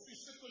God. je suis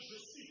ce que je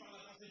suis par la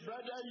grâce de Dieu.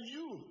 Brother,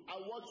 you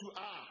are what you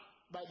are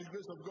by the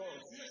grace of God.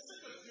 Tu es ce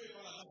que tu es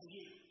par la grâce de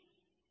Dieu.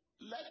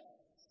 Let's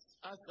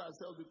ask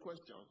ourselves the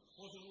question.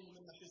 Posons-nous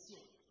nous-mêmes la question.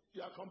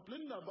 You are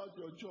complaining about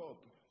your job,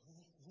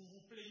 Vous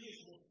vous plaignez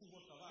sur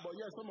votre travail, but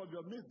yes, some of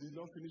your mates did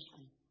not finish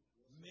school.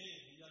 mais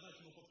il y en a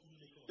qui n'ont pas fini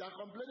l'école. You are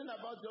complaining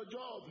about your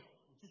job,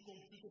 Tu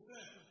te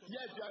plains pour ton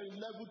yet you are in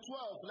level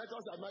 12. Let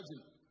us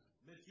imagine.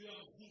 mais tu es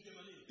en 12e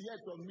année. Yet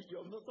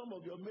some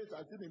of your mates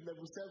are still in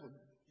level 7.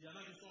 Il y en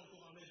a qui sont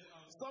encore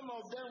en Some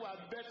of them were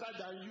better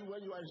than you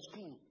when you were in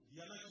school. il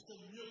y en a qui sont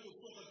mieux que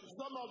toi quand tu es.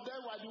 Some of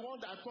them were the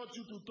ones that taught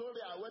you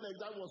tutorial when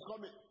exam was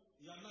coming.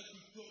 Il y en a qui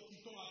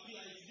t'ont appris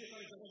à étudier quand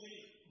les examens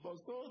venaient. But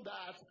so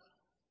that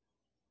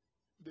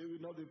they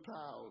will not be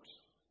proud.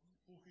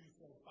 Pour qu'ils ne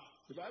soient pas.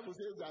 The Bible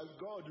says that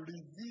God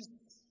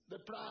resists the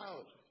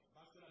proud.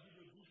 Parce que la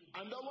Bible dit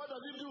And then what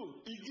does he do?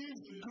 He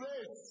gives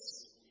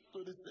grace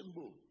to the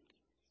simple.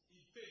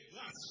 il fait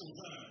grâce aux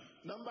hommes.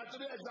 Number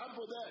 3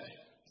 example there.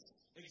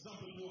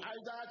 Exemple pour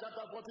Isaiah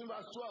chapter 14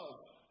 verse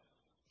 12.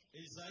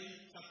 Ésaïe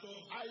 14.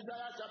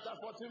 Isaiah chapter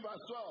 14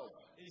 verse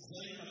 12.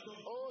 Ésaïe 14.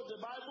 Oh, the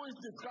Bible is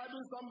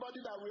describing somebody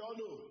that we all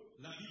know.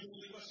 La Bible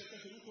dit pas quelqu'un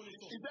que nous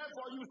connaissons. He said,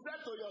 for you said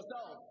to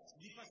yourself,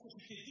 Il dit parce que tu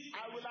t'es dit,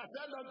 I will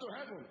ascend unto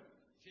heaven,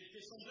 je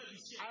descendrai du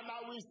ciel and I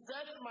will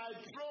set my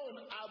throne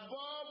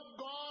above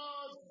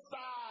God's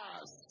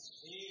stars.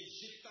 et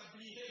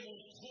j'établirai mon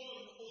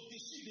trône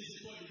au-dessus des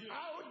étoiles de Dieu.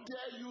 How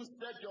dare you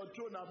set your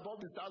throne above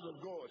the stars of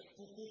God?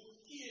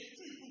 Qui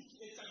es-tu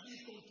pour établir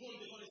ton trône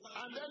devant les stars?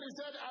 And then he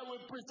said, I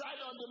will preside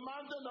on the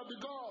mountain of the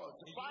God,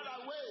 far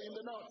away in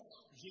the north,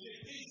 Je vais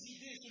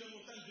présider sur la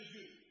montagne de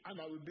Dieu and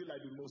I will be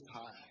like the Most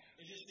High.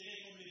 et je serai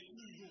comme les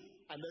plus hauts.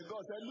 And then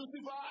God said,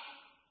 Lucifer,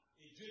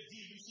 Et Dieu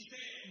dit,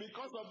 Lucifer,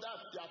 because of that,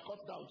 you are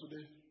cut down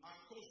today. à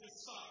cause de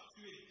ça,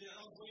 tu es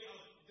envoyé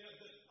en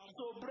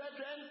So,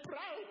 brethren,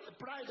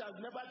 pride has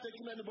never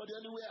taken anybody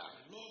anywhere.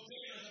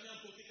 l'orgueil n'a jamais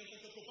emporté quelqu'un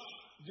quelque part.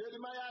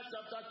 Jeremiah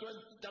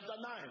chapter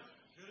 9.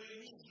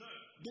 Jérémie 9,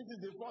 This is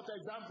the 4th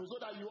example so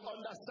that you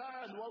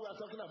understand what we are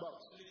talking about.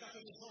 les 4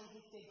 exemples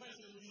vous comprennent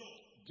ce que nous disons.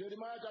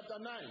 Jeremiah chapter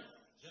 9,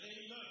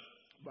 Jérémie 9,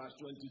 verse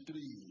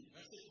 23.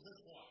 verset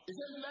 23. It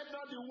says, let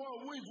not the one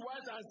who is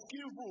wise and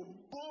skillful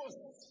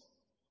boast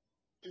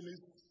in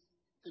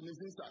his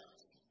insight.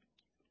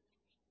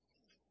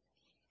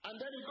 And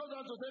then it goes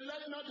on to say,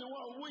 let not the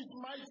one who is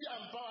mighty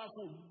and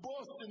powerful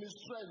boast in his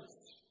strength.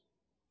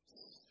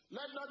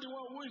 Let not the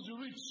one who is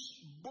rich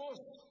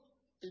boast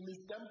in his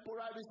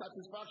temporary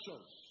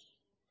satisfactions.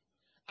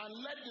 And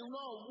let the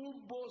one who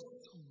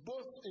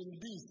boast in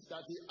this,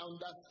 that he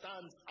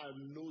understands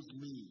and knows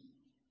me.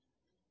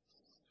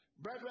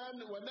 Brethren,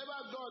 whenever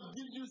God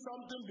gives you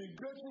something, be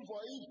grateful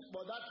for it,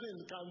 but that thing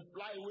can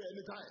fly away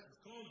anytime.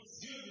 Quand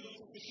Dieu nous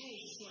donne quelque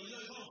chose,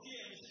 soyons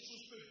entiers, mais cette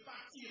chose peut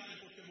partir à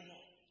n'importe quel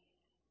moment.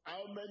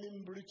 How many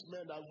rich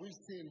men have we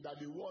seen that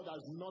the world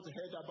has not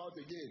heard about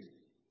again?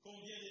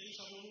 Combien de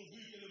riches avons-nous vu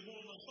que le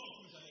monde n'entend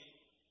plus jamais?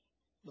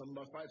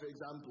 Number 5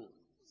 example.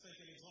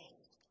 Cinquième exemple.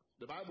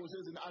 The Bible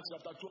says in Acts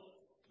chapter 12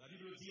 La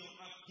Bible dit en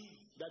Acte 12,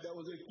 that there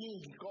was a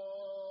king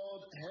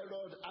called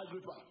Herod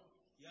Agrippa.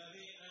 il y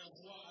avait un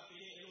roi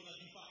appelé Hérode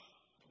Agrippa.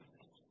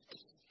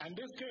 And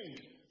this king,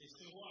 Et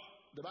ce roi,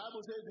 the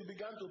Bible says he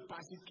began to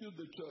persecute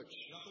the church.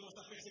 il a commencé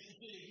à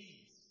persécuter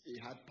l'Église. He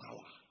had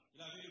power.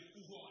 Il avait le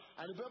pouvoir.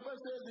 And the Bible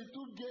says he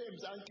took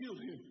James and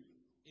killed him.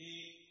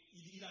 Et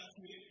il a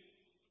tué.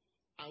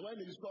 And when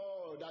he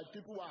saw that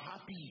people were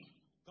happy,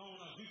 Quand on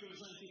a vu que les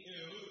gens étaient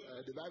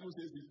heureux, the Bible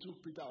says he took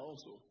Peter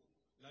also.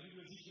 la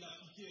Bible dit qu'il a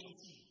piqué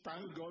aussi.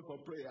 Thank God for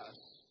prayers.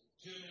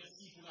 Dieu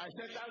merci pour I la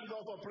said thank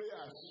God for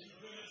prayers.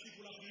 Dieu merci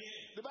pour la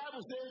prière. The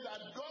Bible says that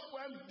God,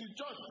 when the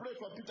church prayed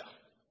for Peter,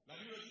 La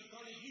Bible dit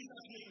quand l'Église a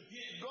prié pour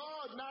Pierre,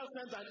 God now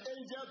sent an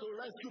angel to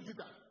rescue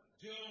Peter.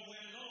 Dieu a envoyé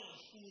un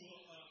ange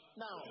pour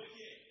Now, sauver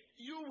Pierre.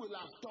 you will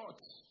have thought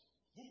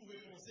Vous pouvez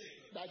penser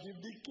that if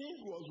the king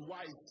was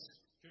wise,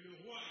 que le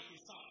roi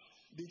était sage.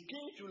 the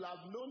king should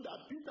have known that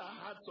Peter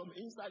had some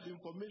inside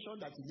information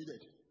that he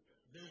needed.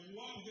 Le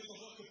roi pouvait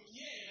savoir que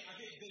Pierre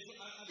avait des...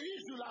 He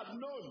should have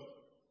known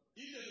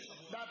Il devait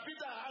savoir that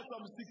Peter had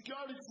some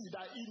security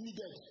that he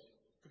needed.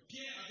 que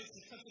Pierre avait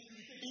cette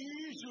sécurité.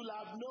 He should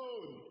have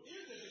known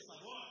Il devait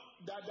savoir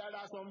that there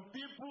are some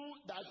people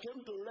that came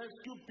to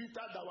rescue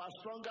Peter that were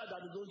stronger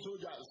than his own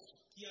soldiers.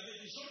 qu'il y avait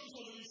des gens qui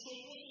sont venus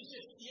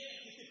protéger Pierre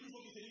qui était plus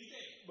fort que ses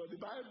militaires. But the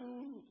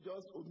Bible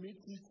just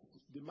omits it.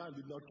 The man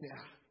did not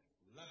care.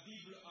 La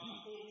Bible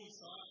a omis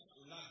ça.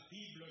 La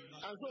Bible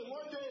n'a And so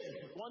one day,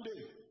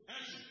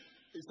 un jour,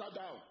 he sat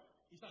down.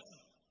 il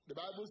s'assit. The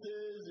Bible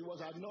says he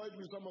was annoyed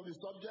with some of his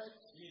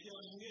subjects. Il était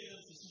ennuyé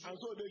dans ses sujets. And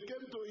so they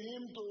came to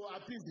him to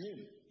appease him.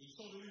 Ils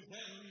sont venus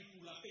vers lui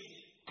pour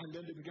l'apaiser. And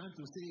then they began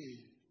to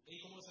say, Et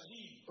ils commencent à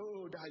dire,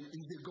 oh, that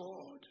is a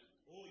God.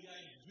 oh, il y a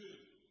un Dieu.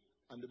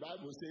 And the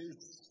Bible says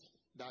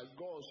that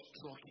God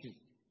struck him.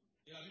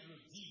 Et la Bible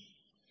dit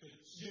que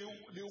Dieu,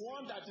 The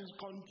one that is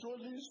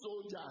controlling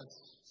soldiers.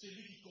 c'est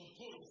lui qui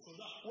contrôle les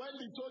soldats. When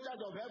the soldiers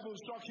of heaven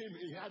struck him,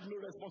 he had no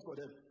response for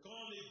them.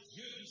 Quand les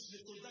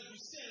soldats du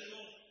ciel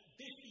l'ont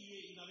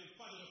défié, il n'avait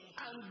pas de réponse.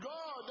 And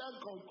God then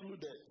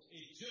concluded.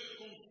 Et Dieu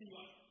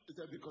conclua. He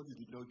said, because he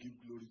did not give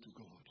glory to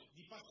God.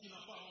 Il dit parce qu'il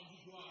n'a pas rendu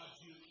gloire à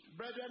Dieu.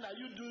 Brethren, are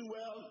you doing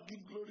well?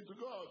 Give glory to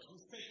God.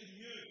 Vous faites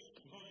mieux,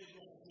 rendez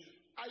gloire à Dieu.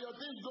 Are your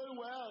things going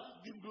well?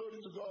 Give glory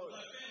to God.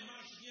 Votre affaire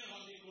marche bien,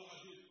 rendez gloire à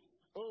Dieu.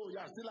 Oh, you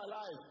are still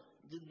alive.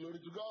 Give glory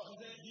to God.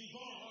 Vous êtes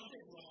vivant,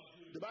 rendez gloire à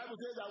Dieu. The Bible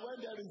says that when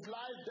there is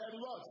life, there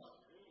is what?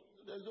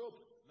 There is hope.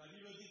 La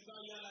Bible dit quand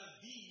il y a la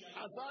vie, il y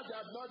a As far as you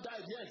have not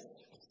died yet,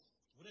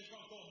 vous n'êtes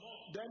pas encore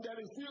mort. then there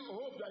is still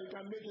hope that you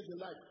can make it in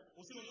life.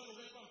 Aussi longtemps que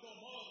vous n'êtes pas encore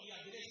mort, il y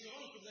a de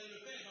l'espérance que vous allez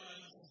le faire dans la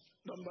vie.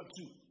 Number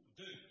 2.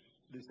 Deux.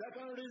 The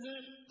second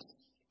reason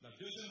La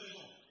deuxième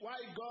raison, why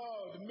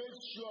God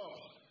makes sure.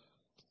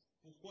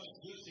 pourquoi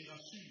Dieu s'est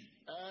rassuré.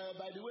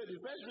 By the way, the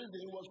first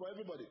reason was for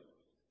everybody.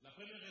 La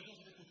première raison,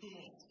 c'était pour tout le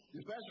monde.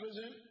 The first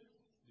reason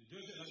La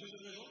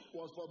deuxième raison,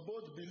 was for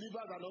both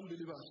believers and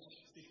unbelievers.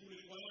 c'était pour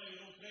les croyants et les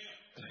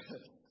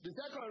non-croyants. The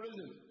second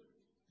reason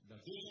La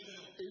deuxième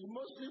raison, is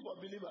mostly for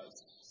believers.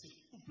 c'est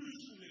plus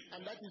pour les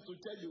And croyants. that is to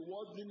check the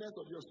worldliness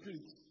of your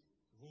spirit.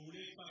 Vous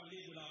voulez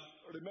parler de la...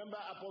 Remember,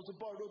 Apostle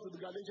Paul wrote to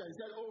the Galatians, he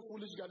said, oh,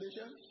 foolish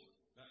Galatians.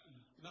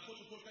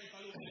 L'apôtre Paul, quand il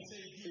parlait aux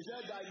Galatiens, il He dit,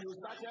 said that you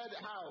started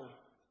how?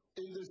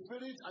 In the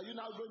spirit, are you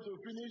now going to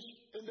finish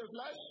in the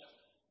flesh?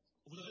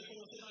 vous avez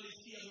commencé dans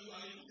l'esprit,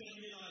 allez vous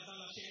terminer dans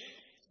la chair.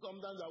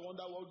 Sometimes I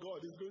wonder what God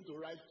is going to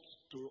write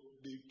to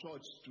the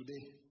church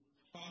today.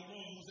 Par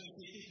moments, vous vous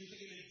inquiétez de ce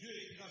que les dieux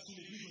écrira sur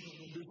l'église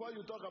aujourd'hui. Before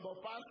you talk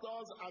about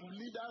pastors and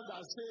leaders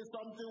that say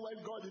something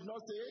when God did not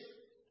say,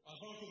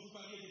 Avant que vous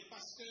parliez des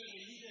pasteurs et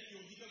leaders qui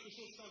ont dit quelque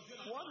chose quand Dieu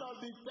n'a one pas of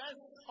the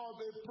tests of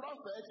a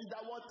prophet is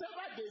that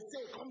whatever they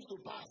say comes to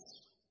pass.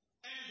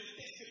 un des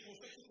textes des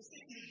prophètes, c'est que ce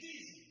qu'ils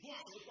disent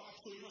doit se faire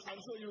absolument. And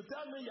so you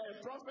tell me you're a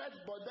prophet,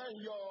 but then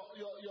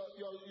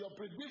your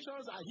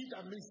predictions are hit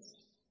and miss.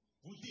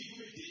 Vous me dites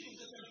que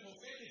vous êtes un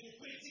prophète et vos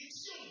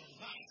prédictions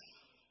ratent.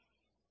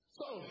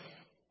 So,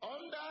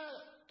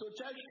 to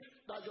check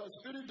that your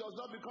spirit does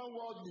not become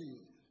worldly,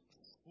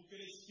 Pour que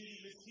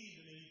l'esprit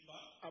ne lit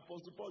pas,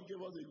 Apostle Paul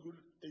gave us a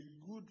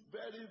good,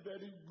 very,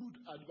 very good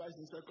advice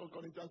in 2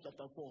 Corinthians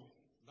chapter 4,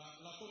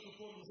 l'apôtre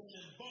Paul nous donne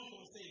un bon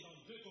conseil dans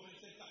 2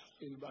 Corinthiens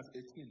 4, in verse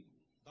 18.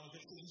 dans le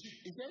verset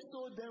 18. He says,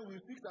 so then we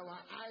fix our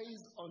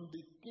eyes on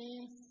the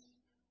things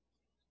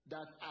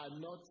that are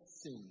not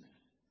seen.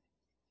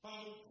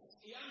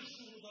 Et un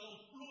jour, nous allons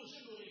plonger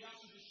nos regards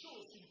sur des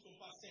choses qui ne sont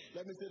pas saines.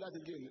 Let me say that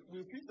again.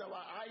 We fix our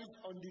eyes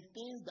on the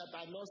things that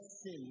are not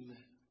seen.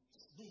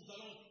 Nous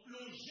allons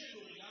plonger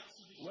nos regards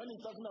sur les When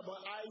he's talking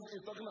about eyes,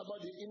 he's talking about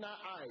the inner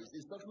eyes.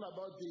 He's talking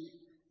about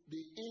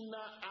the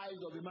inner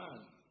eyes of a man.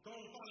 Quand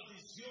on parle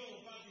des yeux,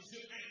 on parle des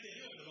yeux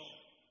intérieurs de l'homme.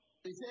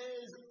 He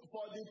says,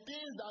 for the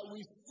things that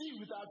we see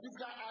with our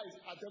physical eyes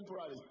are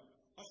temporary.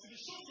 Parce que les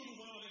choses que nous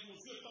voyons avec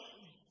nos yeux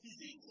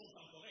physiques sont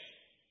temporaires.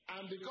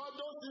 And because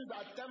those things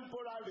are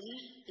temporary,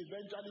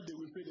 eventually they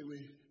will fade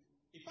away.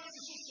 Et parce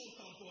que ces choses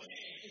sont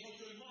temporaires,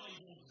 éventuellement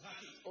ils vont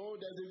craquer. Oh,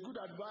 there's a good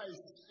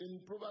advice in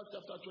Proverbs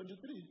chapter 23.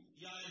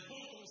 Il y a un bon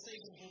conseil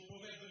dans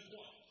Proverbe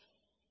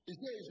 23. It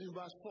says in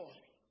verse 4.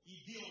 Il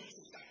dit en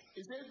verset 4.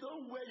 It says,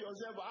 don't wear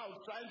yourself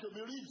out trying to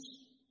be rich.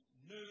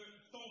 Ne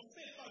t'en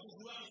fais pas de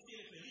vouloir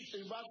essayer d'être riche.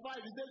 In verse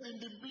 5, it says, in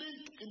the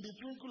blink, in the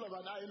twinkle of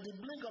an eye, in the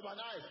blink of an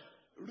eye,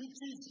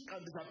 riches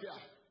can disappear.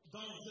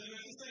 Dans le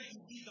verset 5,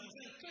 il dit, dans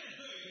un clin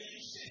d'œil, les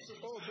richesses se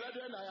Oh, disparaissent.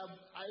 brethren,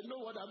 I know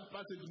what that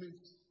passage means.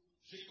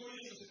 Je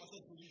connais ce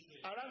passage pour lui,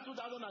 frère. Around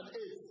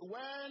 2008,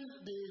 when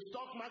the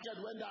stock market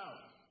went down,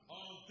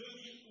 En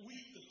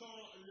 2008, quand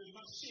le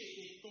marché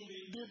est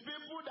tombé, the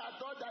people that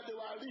thought that they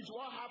were rich,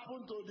 what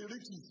happened to the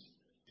riches?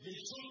 les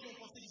gens qui ont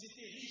pensé qu'ils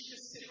étaient riches,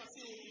 qu'est-ce qui s'est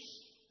passé aux riches?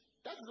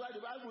 That is why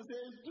the Bible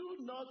says, do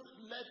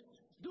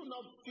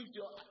not fix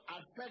your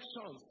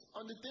affections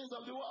on the things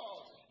of the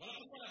world. Voilà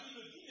pourquoi la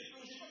Bible dit, ne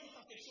plongez pas votre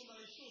affection dans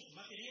les choses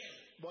matérielles.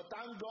 But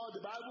thank God,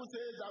 the Bible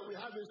says that we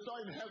have a store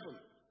in heaven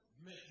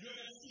Mais Dieu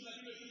merci, la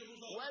Bible dit que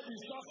nous avons where the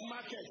stock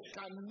market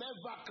can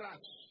never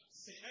crash.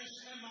 c'est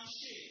un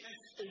marché.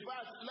 In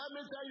fact, let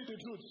me tell you the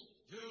truth.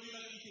 Je vais vous dire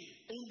la vérité.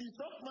 In the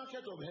stock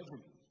market of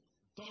heaven,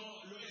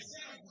 Dans le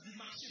réserve du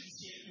marché du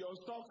ciel, your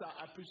stocks are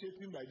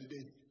appreciating by the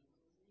day.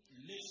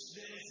 les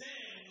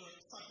réserves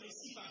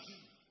s'apprécient par jour.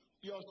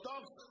 Your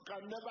stocks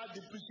can never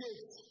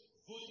depreciate.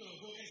 Vos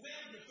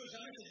réserves ne peuvent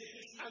jamais se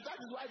déprécier. And that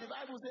is why the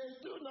Bible says,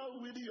 do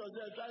not weary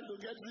yourself trying to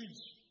get rich.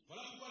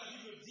 Voilà pourquoi la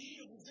Bible dit,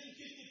 ne vous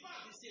inquiétez pas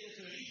d'essayer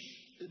d'être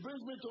riche. It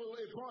brings me to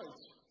a point.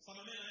 Ça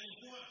m'amène à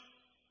un point.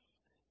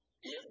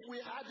 If we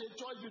had a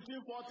choice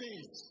between four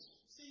things,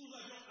 Si nous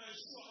avions un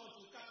choix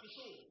entre quatre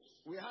choses,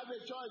 we have a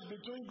choice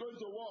between going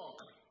to work,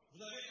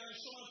 vous avez un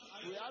choix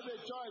entre we have a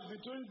choice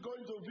between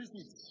going to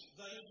visit,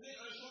 vous avez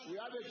un choix we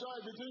have a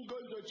choice between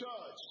going to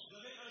church, vous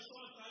avez un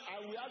choix entre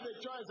and we have a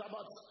choice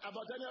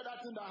about any other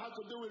thing that has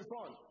to do with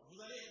fun.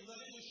 vous avez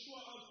le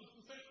choix entre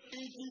vous faire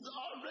It is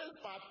always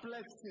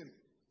perplexing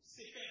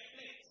c'est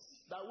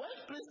perplexe. that when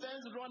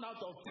Christians run out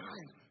of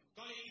time,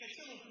 Quand les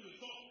chrétiens n'ont plus le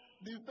temps,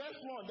 the first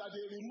one that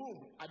they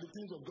remove are the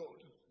things of God.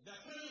 la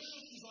première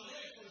chose qu'ils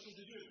enlèvent sont les choses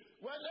de Dieu.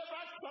 Whenever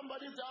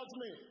somebody tells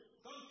me,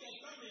 Quand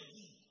quelqu'un me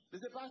dit, they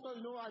say, Pastor,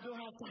 you know, I don't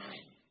have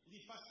time. il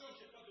dit, pasteur,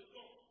 je n'ai pas de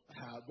temps.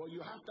 But you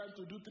have time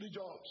to do 3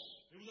 jobs.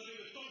 Mais vous avez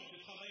le temps de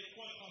travailler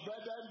 3 travaux. But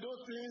then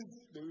those things,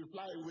 they will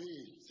fly away.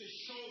 Ces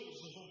choses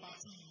vont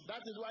partir.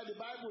 That is why the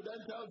Bible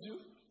then tells you,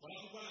 Voilà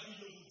pourquoi la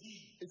Bible vous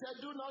dit, it said,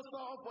 do not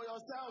store up for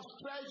yourselves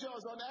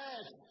treasures on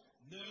earth.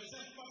 ne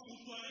réserve pas pour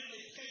toi-même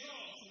les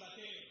trésors sur la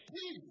terre.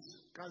 Thieves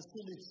can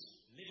steal it.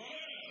 Les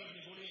voleurs peuvent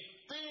les voler.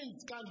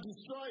 Things can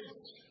destroy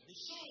it. Les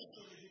choses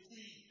peuvent les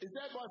détruire. It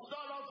said, but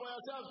store up for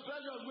yourselves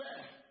treasures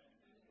where?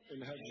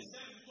 In heaven.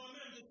 Réserve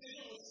toi-même des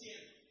trésors au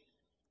ciel.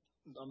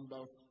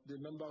 The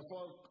number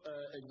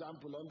 4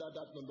 example under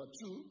that number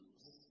 2.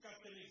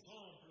 Quatrième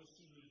exemple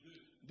sur le 2.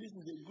 This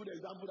is a good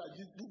example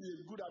this is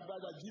a good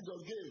advice that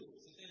Jesus gave.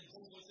 C'est un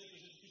bon conseil que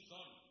Jésus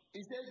donne.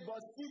 He says,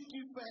 but seek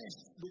ye first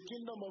the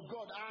kingdom of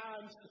God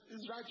and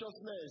his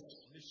righteousness.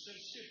 Mais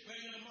cherchez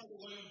premièrement le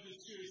royaume de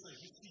Dieu et sa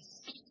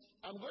justice.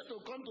 I'm going to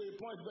come to a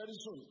point very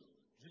soon.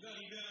 Je vais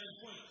arriver à un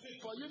point très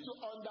For you to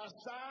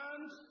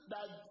understand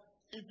that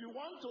if you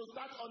want to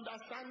start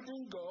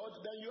understanding God,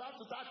 then you have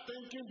to start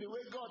thinking the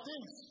way God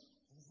thinks.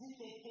 Vous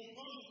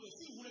comprendre que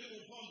si vous voulez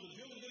comprendre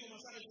Dieu, vous devez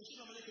commencer à réfléchir de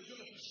la manière que Dieu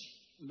réfléchit.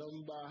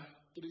 Number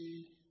 3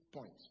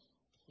 point.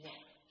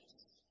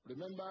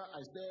 Remember,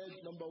 I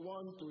said number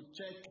 1 to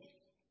check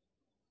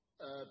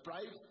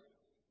pride.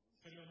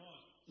 Premièrement,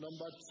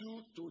 Number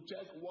 2 to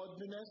check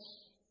worldliness.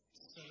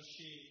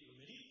 chercher le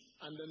mérite.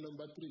 And then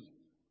number 3.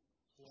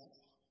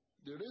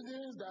 The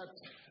reasons that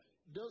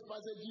those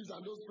passages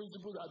and those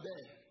principles are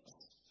there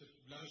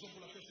La raison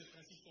pour laquelle ces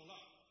principes sont là,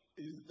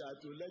 is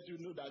that to let you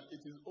know that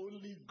it is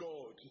only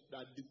God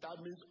that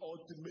determines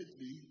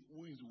ultimately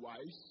who is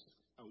wise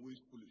and who is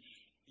foolish.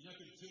 il n'y a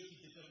que Dieu qui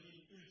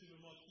détermine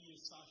ultimement qui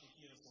est sage et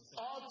qui est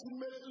responsable.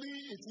 Ultimately,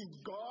 it is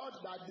God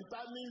that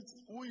determines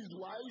who is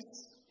wise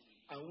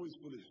and who is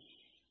foolish.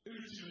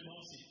 Ultimement,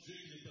 c'est Dieu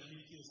qui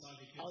détermine qui est sage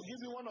et qui est I'll give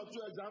you 1 or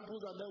 2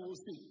 examples and then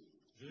we'll see.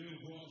 Je vais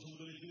vous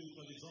donner 2 ou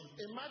 3 exemples.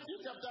 In Matthew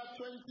chapter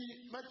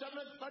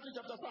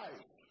 5,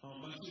 En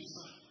Matthieu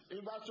 5,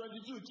 in verse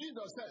 22,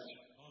 Jesus said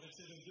en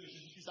verset 22,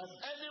 Jésus-Christ that dit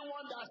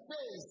anyone that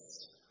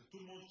says que tout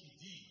le monde qui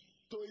dit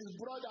to his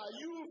brother,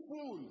 you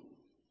fool.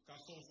 qu'à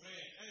son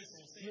frère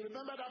insensé, You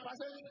remember that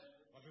passage?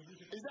 rappelez-vous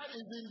que He said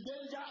he's in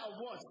danger of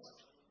what?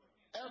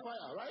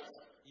 Hellfire, right?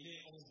 il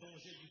est en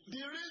danger du tout.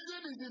 The reason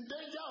he's in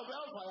danger of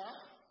hellfire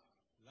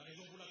La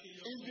raison pour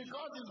laquelle is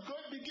because he's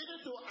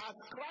beginning to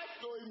ascribe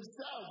to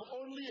himself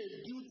only a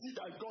duty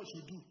that God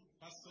should do.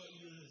 parce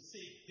qu'il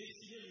s'est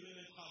destiné lui-même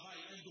un travail,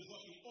 un devoir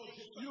qui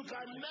est You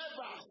can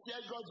never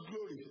share God's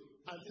glory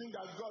and think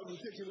that God will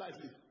take it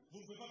lightly. Vous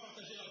ne pouvez pas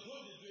partager la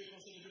gloire de Dieu et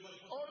penser que Dieu va le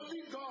prendre.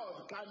 Only God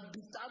can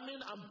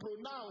determine and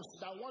pronounce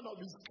that one of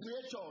his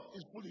creatures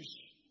is foolish.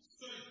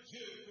 Seul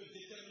Dieu peut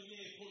déterminer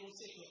et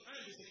prononcer qu'un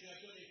de ses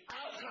créateurs est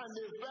How can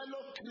a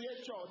fellow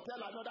creature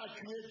tell another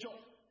creature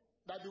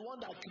that the one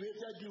that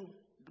created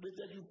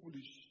you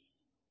foolish?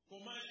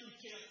 Comment est-ce qu'une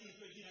créature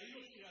peut dire à une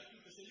autre créature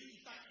que c'est lui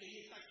qui t'a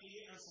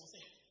créé insensé?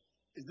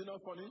 Is it not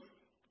funny?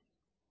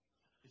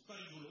 N'est-ce pas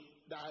rigolo?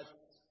 That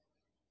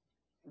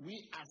we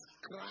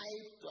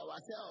ascribe to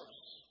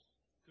ourselves.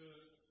 Que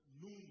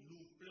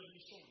nous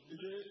pleurnichons.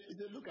 He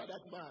said, look at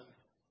that man.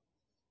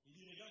 Il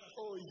dit, regarde à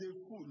Oh, he's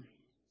a fool.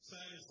 c'est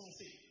un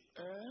insensé.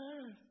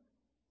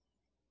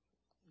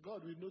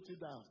 God will note it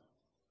down.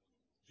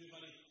 Dieu va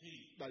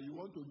l'écrire. That you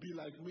want to be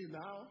like me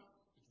now.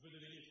 Tu veux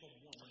devenir comme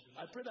moi maintenant.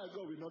 I pray that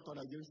God will not turn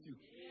against you.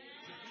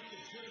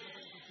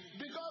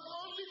 Because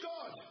only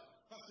God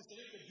Parce que c'est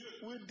lui que Dieu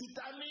will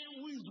determine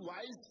who is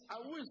wise and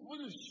who is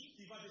foolish.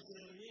 qui va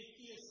déterminer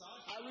qui est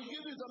sage. I will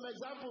give you some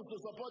examples to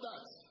support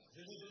that.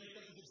 Je vais vous donner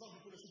quelques exemples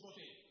pour le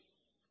supporter.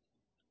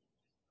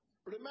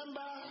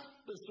 Remember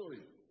the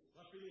story.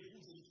 Rappelez-vous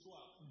de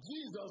l'histoire.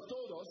 Jesus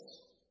told us,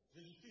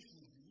 Jésus-Christ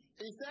nous dit,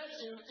 he said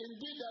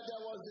indeed that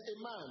there was a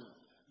man.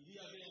 il y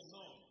avait un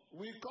homme.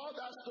 We call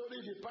that story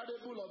the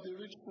parable of the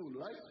rich fool,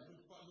 right?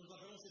 Nous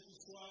avons cette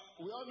histoire.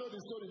 We all know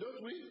the story,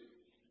 don't we?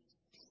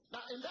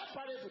 Now in that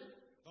parable,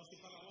 Dans ces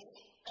paraboles,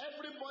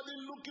 everybody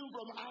looking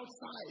from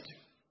outside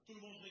tout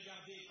le monde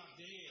regardait par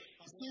derrière.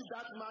 sees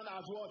that man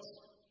as what?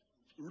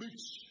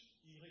 Rich.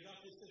 Il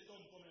regardait cet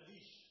homme comme un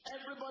riche.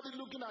 Everybody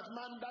looking at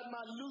that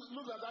man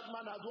looks at that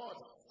man as what?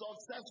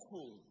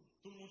 Successful.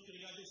 Tout le monde qui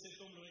regardait cet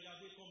homme le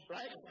regardait comme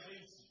Right?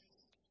 réussi.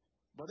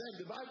 But then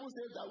the Bible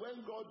says that when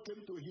God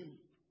came to him,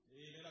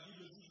 Et la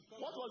Bible dit que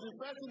what was the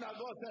first thing that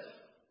God said?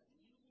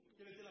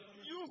 quelle était la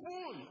première You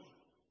fool!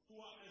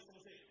 Toi,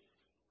 insensé.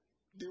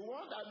 The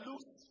one that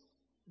looks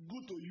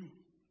good to you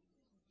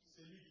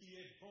Celui qui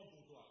est bon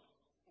pour toi.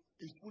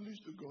 is foolish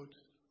to God.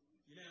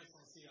 Il est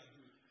insensé à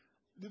Dieu.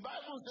 The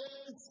Bible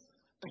says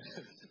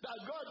that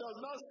God does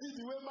not see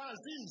the way man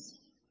sees.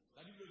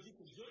 La Bible dit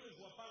que Dieu ne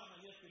voit pas la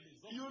manière que les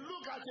hommes. You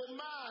look at a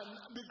man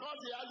because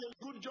he has a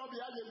good job, he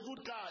has a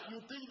good car. You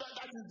think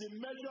that is the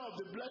measure of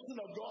the blessing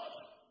of God?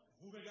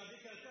 Vous regardez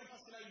quelqu'un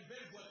parce qu'il a une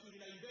belle voiture,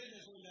 il a une belle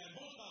maison, il a un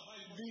bon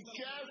travail. Be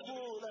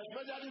careful,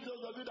 especially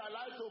those of you that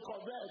like to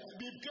covet.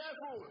 Be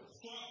careful.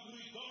 Sois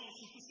prudent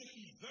sur tous ceux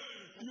qui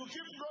veulent. You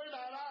keep going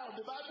around.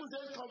 The Bible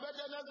says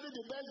covetousness is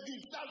the best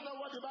gift. That's not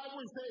what the Bible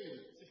is saying.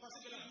 C'est pas ce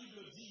que la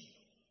Bible dit.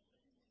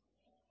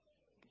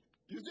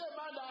 You see a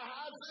man that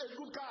has a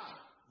good car,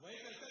 Vous voyez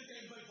quelqu'un qui a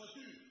une belle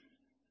voiture,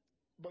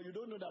 but you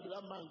don't know that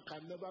that man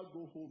can never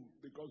go home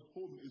because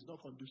home is not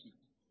conducive.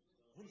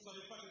 vous ne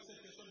savez pas que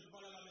cette personne ne peut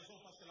pas aller à la maison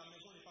parce que la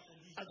maison n'est pas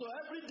conduite. And so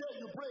every day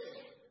you pray,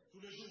 Tous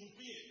les jours vous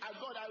priez. and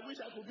God, I wish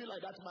I could be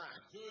like that man.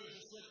 Dieu, je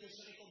souhaite que je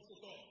serai comme cet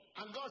homme.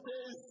 And God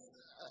says,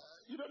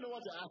 you don't know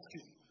what you're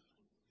asking.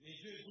 Et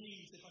Dieu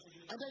dit, c'est pas ce que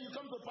And then you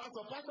come to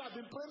pastor. Pastor, I've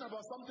been praying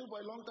about something for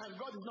a long time.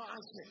 God is not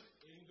answering.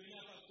 Et vous venez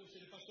à pasteur, chez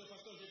le pasteur,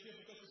 pasteur, j'ai prié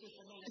pour quelque chose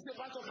pendant He said,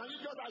 Pastor, can you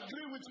just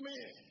agree with me?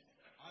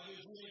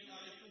 Avez-vous à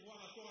pouvoir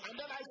accord? And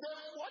then I said,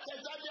 what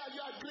exactly are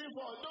you agreeing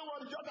for? Don't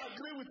worry, just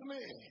agree with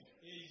me.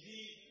 Et il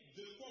dit,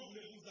 de quoi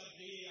voulez-vous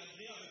agréer?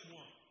 Agréez avec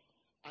moi.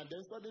 And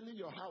then suddenly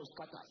your house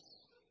scatters.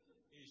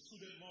 Et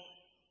soudainement,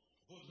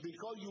 votre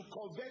Because you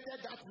coveted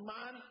that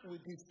man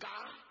with his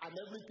car and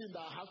everything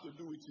that has to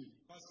do with him.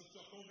 parce que tu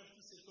as converti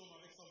cet homme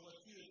avec sa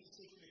voiture et tout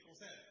ce qui les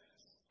concerne.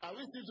 Are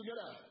we still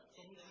together?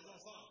 Sommes-nous tous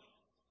ensemble?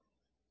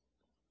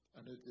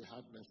 And it's a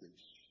hard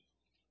message.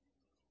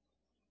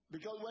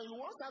 Because when you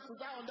want to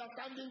start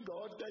understanding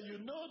God, then you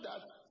know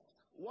that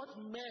what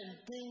men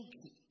think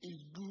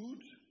is good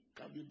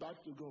can be bad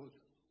to God.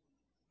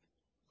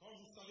 Quand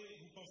vous savez,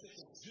 vous pensez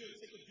que Dieu,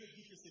 c'est que Dieu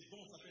dit que c'est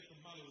bon, ça peut être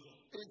mal aux hommes.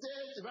 It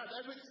says that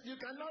you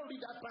cannot read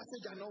that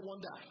passage and not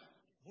wonder.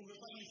 Vous ne pouvez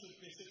pas lire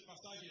ce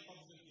passage et pas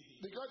vous inquiéter.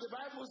 Because the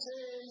Bible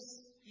says,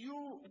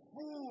 you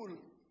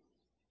fool.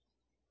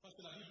 Parce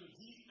que la Bible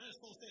dit,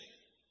 insensé.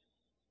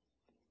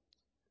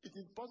 It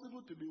is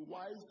possible to be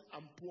wise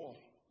and poor.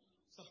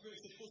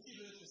 C'est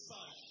possible d'être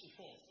sage et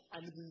pauvre.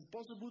 And it is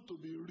possible to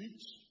be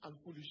rich and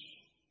foolish.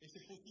 Et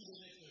c'est possible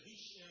d'être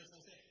riche et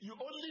insensé. You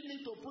only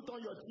need to put on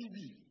your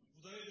TV.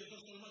 Vous avez besoin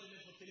seulement de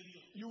mettre votre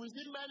télévision. You will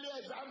see many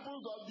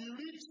examples of the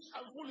rich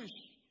and foolish.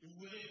 Et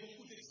vous verrez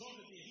beaucoup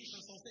d'exemples des riches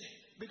insensés.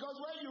 Because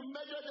when you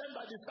measure them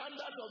by the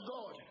standards of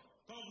God,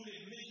 Quand vous les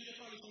mesurez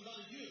par le standard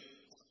de Dieu,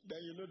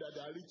 then you know that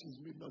their riches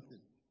mean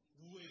nothing.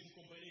 vous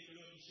comprenez que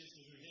leur richesse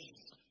ne veut rien.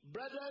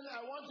 Brethren,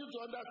 I want you to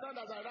understand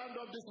as I round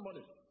up this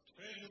morning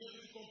Frère, je veux que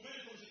tu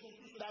comprennes comme je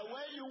conclue. that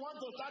when you want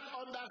to start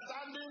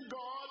understanding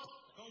God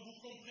Quand vous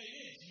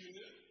comprenez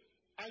Dieu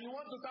and you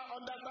want to start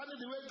understanding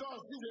the way God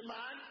sees a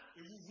man,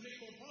 et vous voulez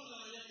comprendre la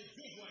manière que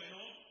Dieu voit un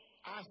homme,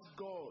 ask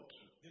God,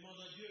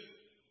 demande à Dieu,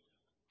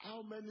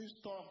 How many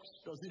stocks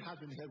does he have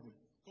in heaven?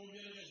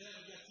 Combien de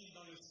réserves y a-t-il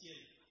dans le ciel?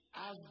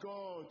 Ask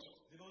God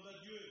Demande à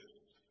Dieu.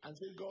 and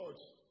say, God,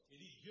 Et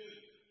dis Dieu,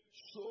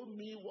 show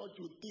me what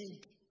you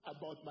think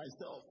about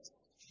myself.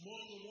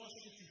 montre-moi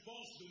ce que tu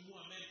penses de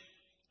moi-même.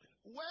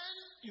 When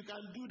you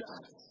can do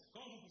that,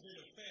 Quand vous pouvez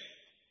le faire,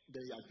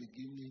 then you are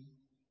beginning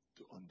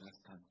to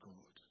understand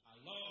God.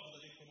 alors vous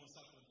allez commencer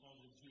à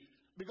comprendre Dieu.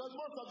 Because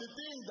most of the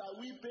things that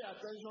we pay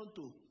attention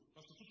to,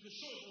 Parce que toutes les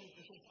choses dont nous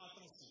prêtons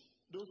attention,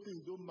 those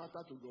things don't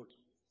matter to God.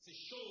 ces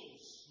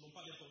choses n'ont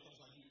pas d'importance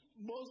à Dieu.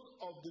 Most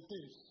of the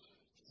things.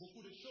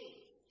 Beaucoup de choses.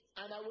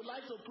 And I would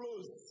like to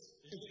close.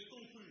 Et je vais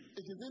conclure.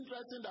 It is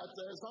interesting that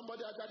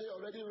somebody actually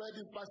already read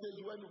this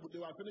passage when they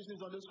were finishing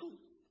Sunday school.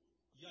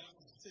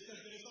 C'est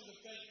intéressant que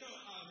quelqu'un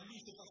a lu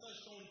ce passage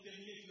quand on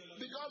terminait le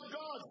Because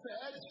God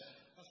said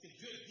Parce que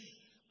Dieu dit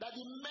that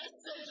the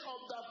message of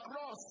the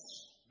cross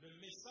le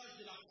message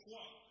de la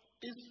croix,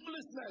 is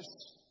foolishness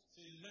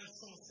c'est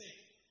l'insensé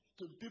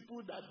to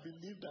people that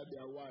believe that they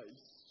are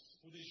wise.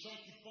 pour des gens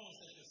qui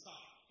pensent être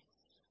sages.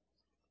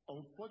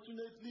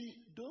 Unfortunately,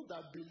 those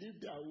that believe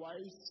they are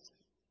wise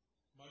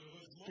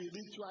Malheureusement,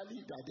 spiritually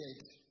they are dead.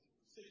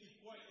 ceux qui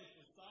croient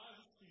être sages,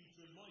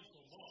 spirituellement, ils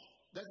sont morts.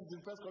 That is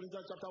in 1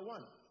 Corinthians chapter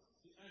 1.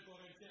 C'est 1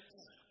 Corinthiens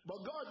 1. But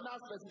God now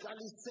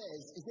specifically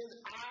says, He says,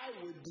 I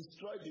will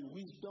destroy the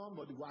wisdom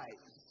of the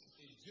wise.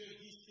 Et Dieu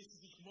dit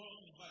spécifiquement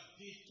qu'il va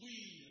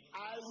détruire.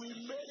 I will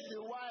make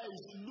the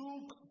wise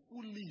look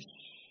foolish.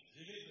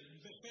 Je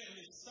vais faire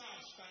les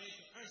sages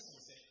paraître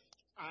insensés.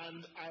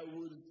 And I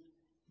will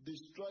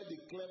destroy the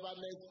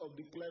cleverness of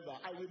the clever.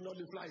 I will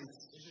nullify it.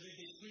 Et je vais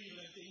détruire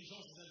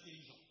l'intelligence des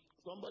intelligents.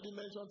 Somebody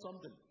mentioned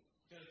something.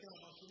 Quelqu'un a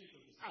mentionné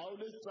quelque chose. I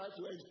always try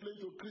to explain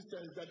to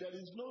Christians that there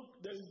is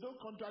no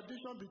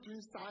contradiction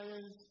between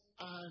science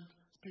and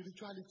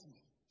spirituality.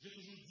 J'ai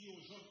toujours dit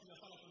aux gens qu'il n'y a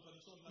pas la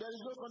contradiction. There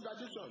is no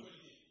contradiction.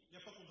 Il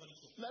n'y a pas de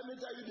contradiction. Let me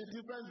tell you the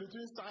difference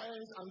between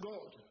science and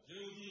God. Je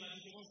vais vous dire la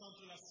différence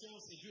entre la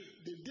science et Dieu.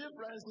 The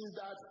difference is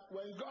that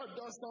when God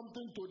does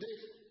something today,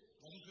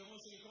 La différence,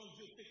 c'est que quand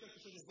Dieu fait quelque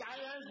chose de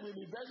science will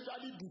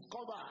eventually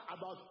discover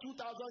about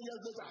 2,000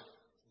 years later.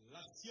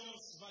 la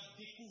science va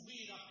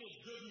découvrir après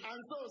 2000. And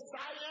so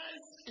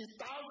science is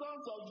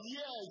thousands of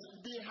years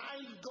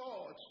behind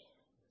God.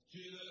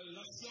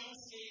 La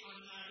science est en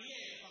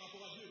arrière par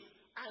rapport à Dieu.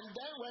 And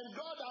then when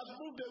God has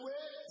moved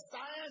away,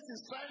 science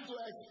is trying to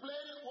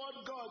explain what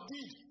God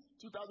did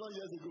 2,000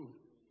 years ago.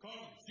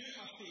 Quand Dieu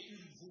a fait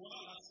une voie,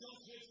 la science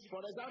veut expliquer.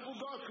 For example,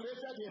 God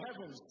created the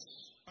heavens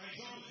Par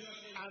exemple, Dieu a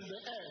créé and the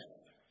earth.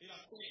 et la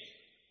terre.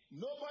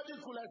 Nobody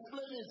could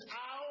explain it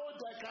how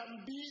there can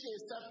be a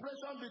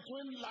separation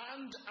between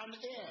land and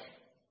air.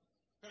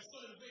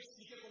 Personne ne peut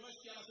expliquer comment est-ce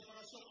qu'il y a la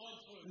séparation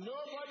entre.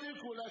 Nobody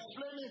could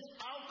explain it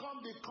how come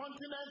the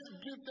continents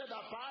drifted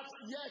apart,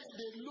 yet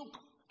they look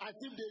as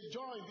if they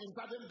joined in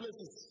certain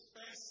places.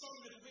 Personne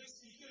ne peut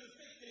expliquer le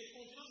fait que les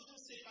continents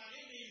sont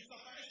séparés, mais ils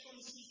apparaissent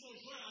comme s'ils sont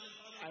joints à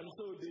l'intérieur. And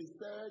so they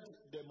said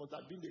there must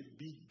have been a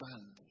big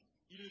bang.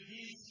 Ils le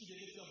disent qu'il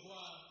devait y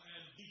avoir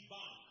un Big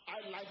Bang.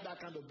 I like that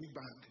kind of big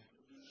bang.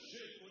 Je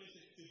connais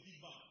ce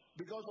Big Bang.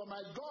 Because for my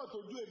God to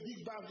do a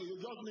big bang, you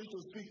just need to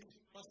speak.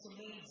 Parce que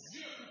mon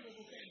Dieu peut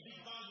provoquer un Big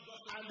Bang, il doit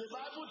And the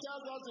Bible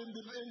tells us in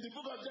the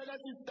book of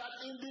Genesis that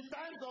in the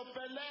times of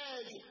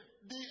Peleg,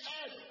 the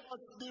earth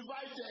was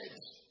divided.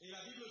 Et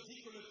la Bible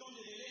dit que le temps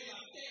de délai, la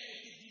terre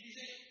était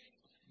divisée.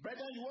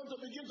 Brethren, you want to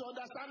begin to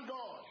understand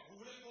God. Vous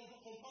voulez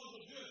comprendre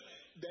Dieu,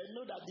 frère. Then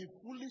know that the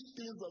foolish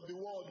things of the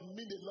world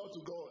mean a lot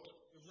to God.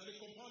 Et vous allez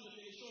comprendre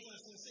que les choses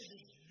insensées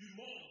du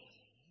monde,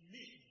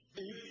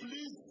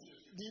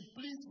 It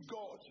pleased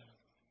God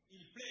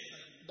il plaît à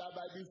Dieu. that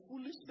by the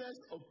foolishness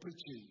of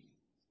preaching,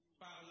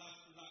 Par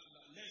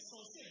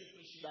l'insensé de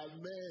prêcher, that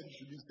men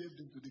should be saved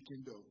into the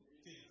kingdom.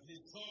 que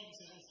les hommes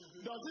seront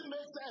sauvés. Does it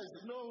make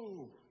sense?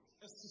 No.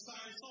 Est-ce que ça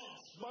a un sens?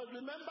 But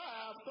remember,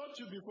 I have taught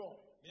you before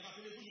Mais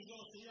rappelez-vous, je vous ai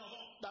enseigné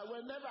avant. that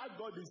whenever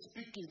God is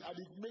speaking and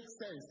it makes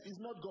sense, it's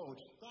not God.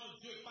 Quand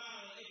Dieu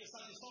parle et que ça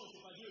a du sens,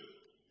 c'est pas Dieu.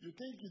 You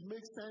think it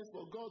makes sense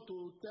for God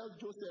to tell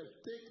Joseph,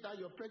 take that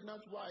your pregnant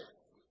wife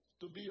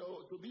to be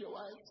your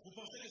wife? Vous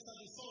pensez que ça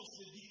a du sens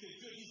de dire que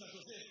Dieu dise à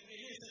Joseph,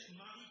 prenez cette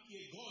Marie qui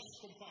est grosse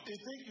comme femme.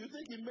 You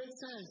think it makes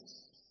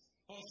sense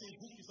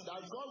Pensez-vous que ça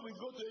that God will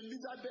go to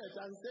Elizabeth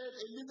and say,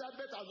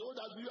 Elizabeth, as old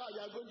as you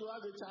are going to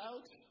have a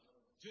child?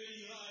 Dieu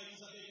ira à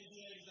Élisabeth et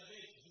dira à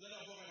Élisabeth, vous allez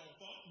avoir un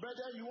enfant.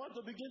 Brother, you want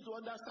to begin to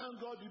understand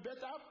God, you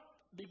better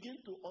begin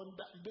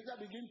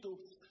to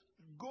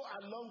go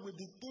along with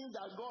the things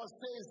that God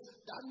says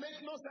that make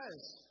no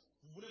sense.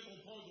 Vous voulez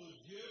comprendre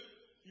Dieu,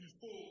 il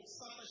faut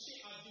s'attacher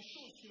à des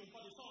choses qui n'ont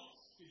pas de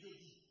sens, que Dieu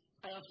dit.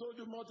 I have told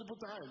you multiple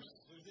times.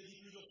 Je vous ai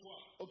dit plusieurs fois.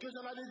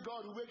 Occasionally,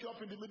 God will wake you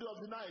up in the middle of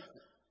the night.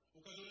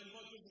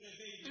 Occasionnellement, Dieu vous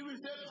réveille. He will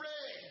say,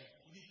 pray.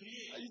 Il dit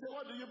prier. And you say,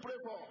 what do you pray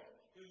for?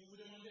 Et vous vous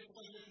demandez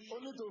pourquoi je vais prier.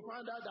 Only to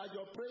find out that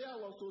your prayer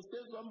was to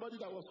save somebody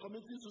that was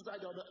committing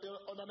suicide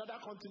on another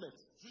continent.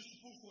 Juste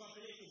pour vous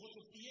rappeler que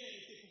votre prière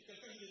était pour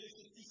quelqu'un qui devait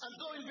se suicider. And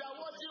so if you are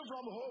watching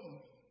from home,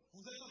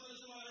 Vous êtes en train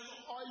de à la maison.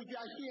 or if you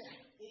are here,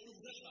 Ou que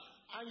vous êtes là.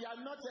 and you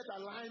are not yet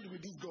aligned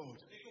with this God,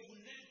 Et que vous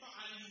n'êtes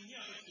s'aligner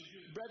avec ce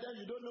Dieu. Brethren,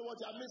 you don't know what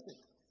you are missing.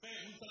 Frère,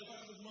 vous ne savez pas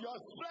ce que vous Your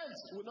manquez.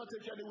 strength will not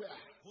take you anywhere.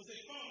 Vos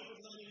efforts ne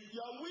vous amener nulle part.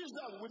 Your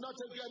wisdom will not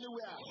take you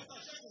anywhere. Vos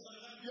sagesses vous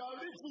amèneront nulle part. Your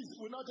riches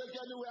will not take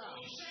you anywhere.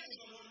 Vos richesses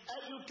vous amèneront nulle part.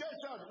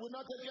 Education will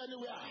not take you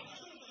anywhere. Vos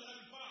actions vous amèneront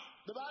nulle part.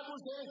 The Bible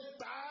says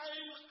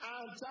time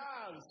and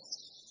chance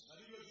La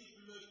Bible dit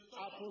que le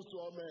temps happens to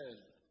all men.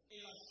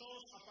 et la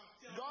chance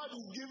appartient à God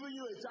is giving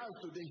you a chance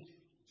today.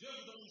 Dieu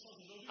vous donne une chance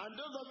aujourd'hui. And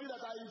those of you that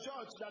are in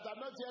church that are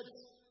not yet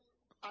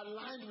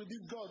aligned with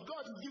this God,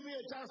 God is giving you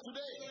a chance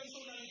today. Ceux qui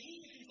sont dans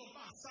l'église et qui ne sont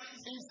pas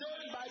satisfaits He's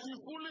saying, by the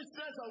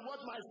foolishness of what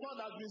my son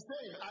has been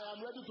saying, I am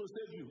ready to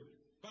save you.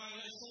 par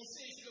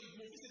l'insensé, ce que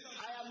mon fils est en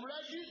I am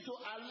ready to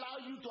allow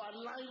you to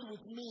align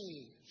with me.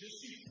 Je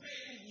suis prêt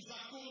pour vous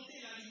accorder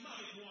l'alignement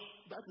avec moi.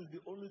 That is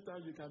the only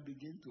time you can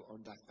begin to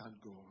understand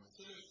God.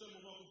 C'est le seul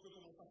moment où vous pouvez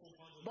commencer à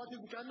comprendre. But if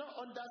you cannot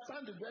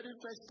understand the very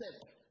first step,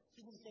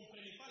 Si vous ne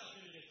comprenez pas la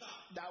première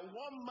étape, that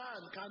one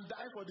man can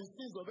die for the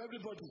sins of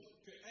everybody,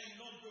 qu'un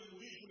homme peut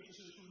mourir pour les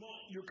péchés de tout le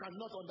monde, you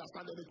cannot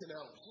understand anything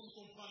else. vous ne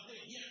comprendrez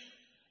rien.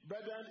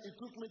 Brethren, it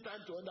took me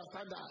time to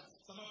understand that.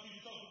 Ça m'a pris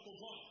du temps pour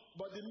comprendre.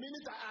 But the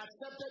minute I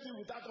accepted it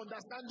without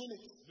understanding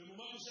it, Le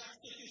moment où j'ai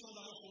accepté sans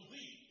avoir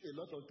compris, a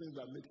lot of things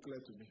are made clear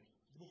to me.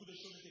 beaucoup de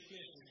choses étaient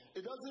claires pour moi.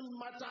 It doesn't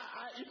matter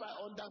if I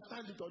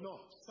understand it or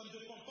not. Ça ne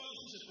dépend pas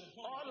si je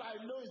comprends. All I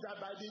know is that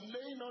by the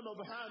laying on of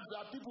hands,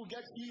 that people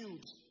get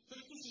healed. Ce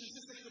que tout ce que je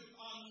sais, c'est que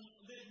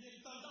les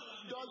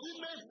tendants, Does it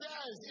make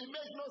sense? It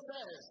makes no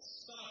sense.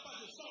 ça n'a pas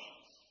de sens.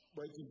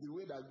 But it is the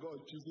way that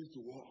God chooses to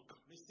walk.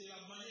 Mais c'est la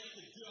manière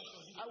que Dieu a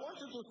choisi. I want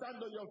you to stand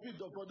on your feet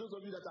for those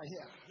of you that are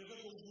here. Je veux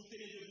que vous vous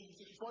tenez debout.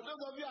 Ceux qui For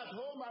those of you at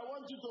home, I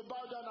want you to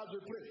bow down as we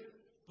pray.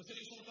 Pour ceux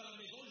qui sont à la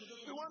maison, je veux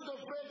que We want to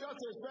pray just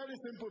a very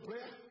simple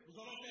prayer. nous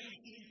allons faire une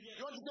petite prière.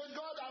 You want to say,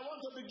 God, I want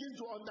to begin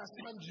to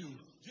understand you.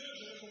 Dieu,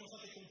 je veux commencer à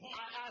te comprendre.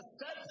 I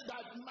accept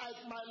that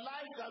my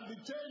life can be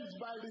changed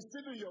by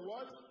receiving your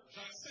word.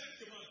 J'accepte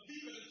que ma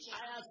vie peut être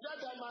I changée. accept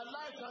that my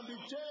life can be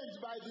changed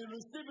by the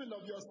receiving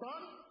of your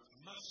son.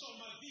 Ma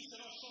vie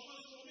sera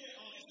transformée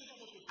en recevant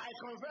votre vie. I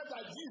confess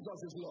that Jesus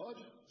is Lord.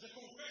 Je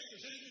confesse que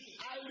Jésus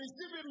est I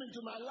receive him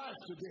into my life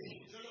today.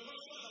 Je le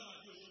reçois dans ma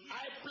vie aujourd'hui.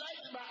 I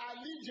pledge my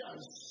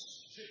allegiance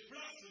Je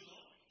place le nom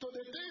to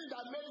the things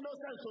that made no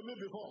sense to me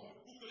before.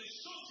 pour que les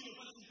choses qui n'ont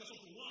pas de signification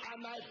pour moi,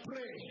 And I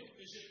pray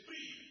que je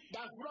prie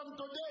that from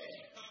today,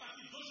 qu'à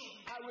partir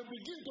d'aujourd'hui, I will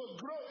begin to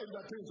grow in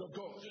the things of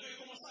God. je vais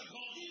commencer à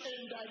grandir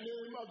In the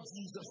name of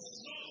Jesus.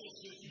 dans le nom de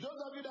Jésus. Those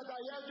of you that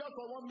are here just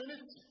for 1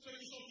 minute, Ceux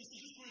qui sont ici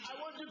juste pour une I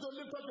want you to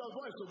lift up your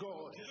voice to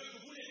God je veux que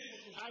vous levez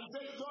votre voix and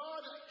say,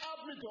 God,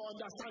 help me to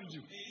understand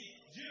you. et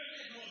dites, Dieu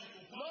aide-moi à vous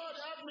comprendre. Lord,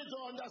 help me to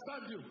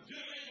understand you. Dieu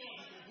aide-moi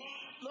à vous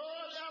comprendre.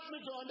 Lord, help me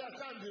to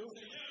understand you.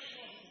 Seigneur,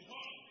 aide-moi à vous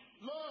comprendre.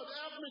 Lord,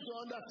 help me to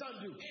understand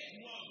you.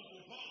 Aide-moi à vous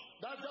comprendre.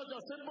 That's just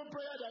a simple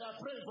prayer that I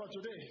pray for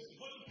today.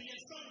 Votre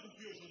prière simple que vous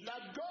priez aujourd'hui.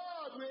 That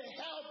God will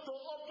help to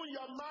open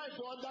your mind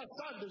to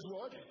understand this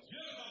word.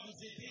 Dieu va vous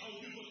aider à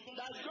ouvrir votre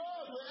That pensée.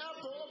 God will help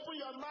to open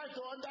your mind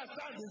to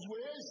understand his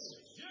ways.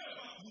 Dieu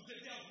va vous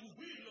aider à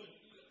ouvrir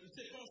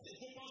ses pensées,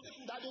 vos pensées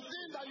pour That the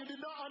things that you did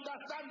not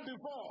understand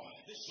before,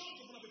 des choses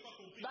que vous n'avez pas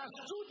compris, that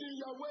stood in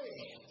your way,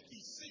 qui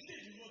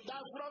s'étaient du monde,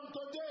 that from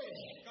today,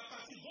 qu'à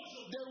partir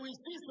d'aujourd'hui, they will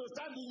cease to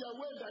stand in your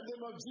way in the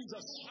name of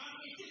Jesus.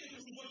 arrêtez de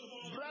vous voir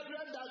devant le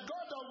Brethren, that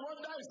God of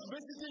wonder is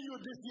visiting you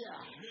this year.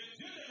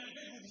 Dieu de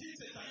merveille vous visite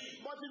cette année.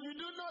 But if you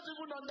do not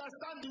even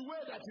understand the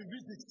way that he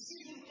visits, Si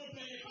vous ne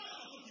comprenez pas la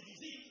façon qu'il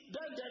visite,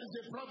 then there is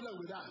a problem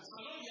with that.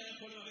 alors il y a un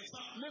problème avec ça.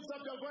 Lift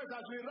up your voice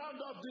as we round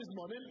up this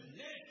morning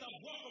Lève ta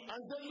voix comme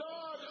and say,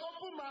 Lord,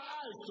 open my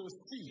eyes to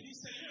see. dit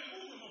Seigneur,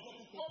 ouvre ma voix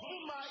pour Open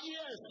comprendre. my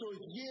ears to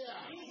hear.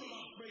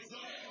 Ouvre mes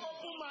oreilles,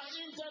 Open my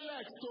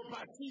intellect to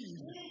perceive.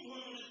 ouvre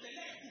mon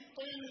intellect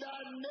In the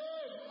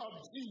name of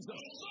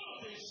Jesus. au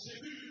nom de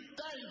Jésus.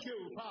 Thank you,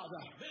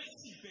 Father.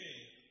 Merci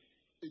Père.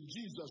 In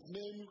Jesus'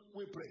 name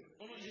we pray.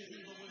 Au nom de Jésus,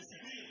 nous avons ainsi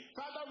prié.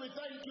 Father, we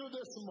thank you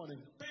this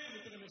morning. Père, nous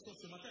te remercions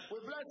ce matin. We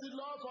bless you,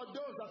 Lord, for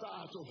those that are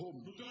at home.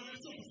 Nous te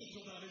remercions pour ceux qui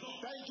sont à la maison.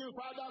 Thank you,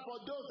 Father, for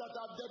those that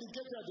have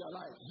dedicated their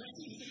life.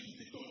 Merci pour ceux qui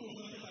s'étaient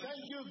consacrés à la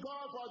Thank you,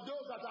 God, for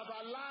those that have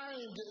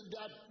aligned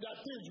their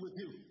things with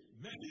you.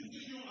 Merci pour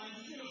ceux qui ont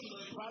aligné leurs choses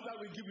avec toi. Father,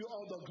 we give you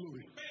all the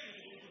glory. Père,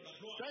 nous te donne toute la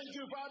gloire. Thank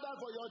you, Father,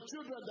 for your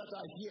children that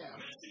are here.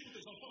 Merci pour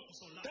tes enfants qui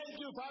sont là. Thank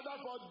you, Father,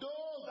 for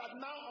those that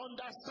now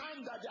understand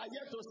that they are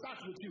yet to start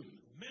with you.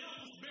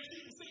 Maintenant, merci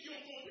pour ceux qui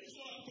ont compris qui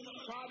sont là pour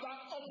commencer. Father,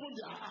 open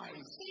their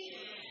eyes.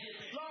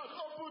 Lord,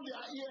 open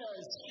their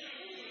ears.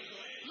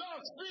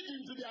 Lord, speak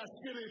into their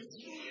spirits.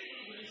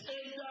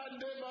 In the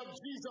name of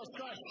Jesus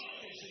Christ.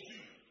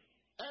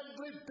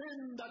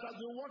 Everything that has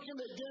been working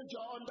against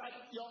your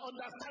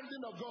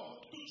understanding of God,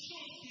 Toute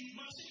chose qui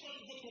marche contre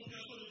votre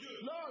compréhension de Dieu.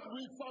 Lord,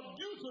 we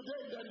subdue today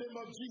in the name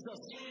of Jesus.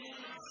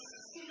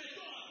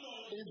 Soumettons à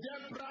toi. Is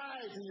there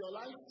pride in your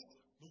life?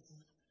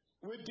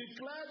 We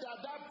declare that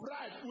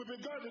pride will be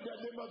gone in the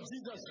name of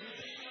Jesus.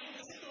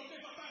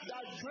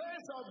 The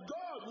grace of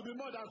God will be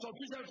more than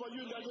sufficient for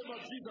you in the name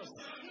of Jesus.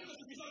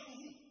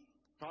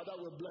 Father,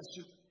 we bless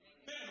you.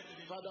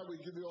 Father, we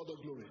give you all the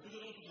glory. Nous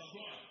donnons toute la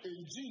gloire.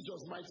 In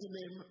Jesus' mighty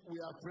name,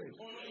 we are praying.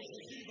 Au nom de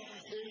Jésus, nous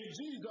avons In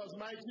Jesus'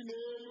 mighty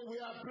name, we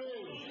are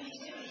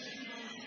praying.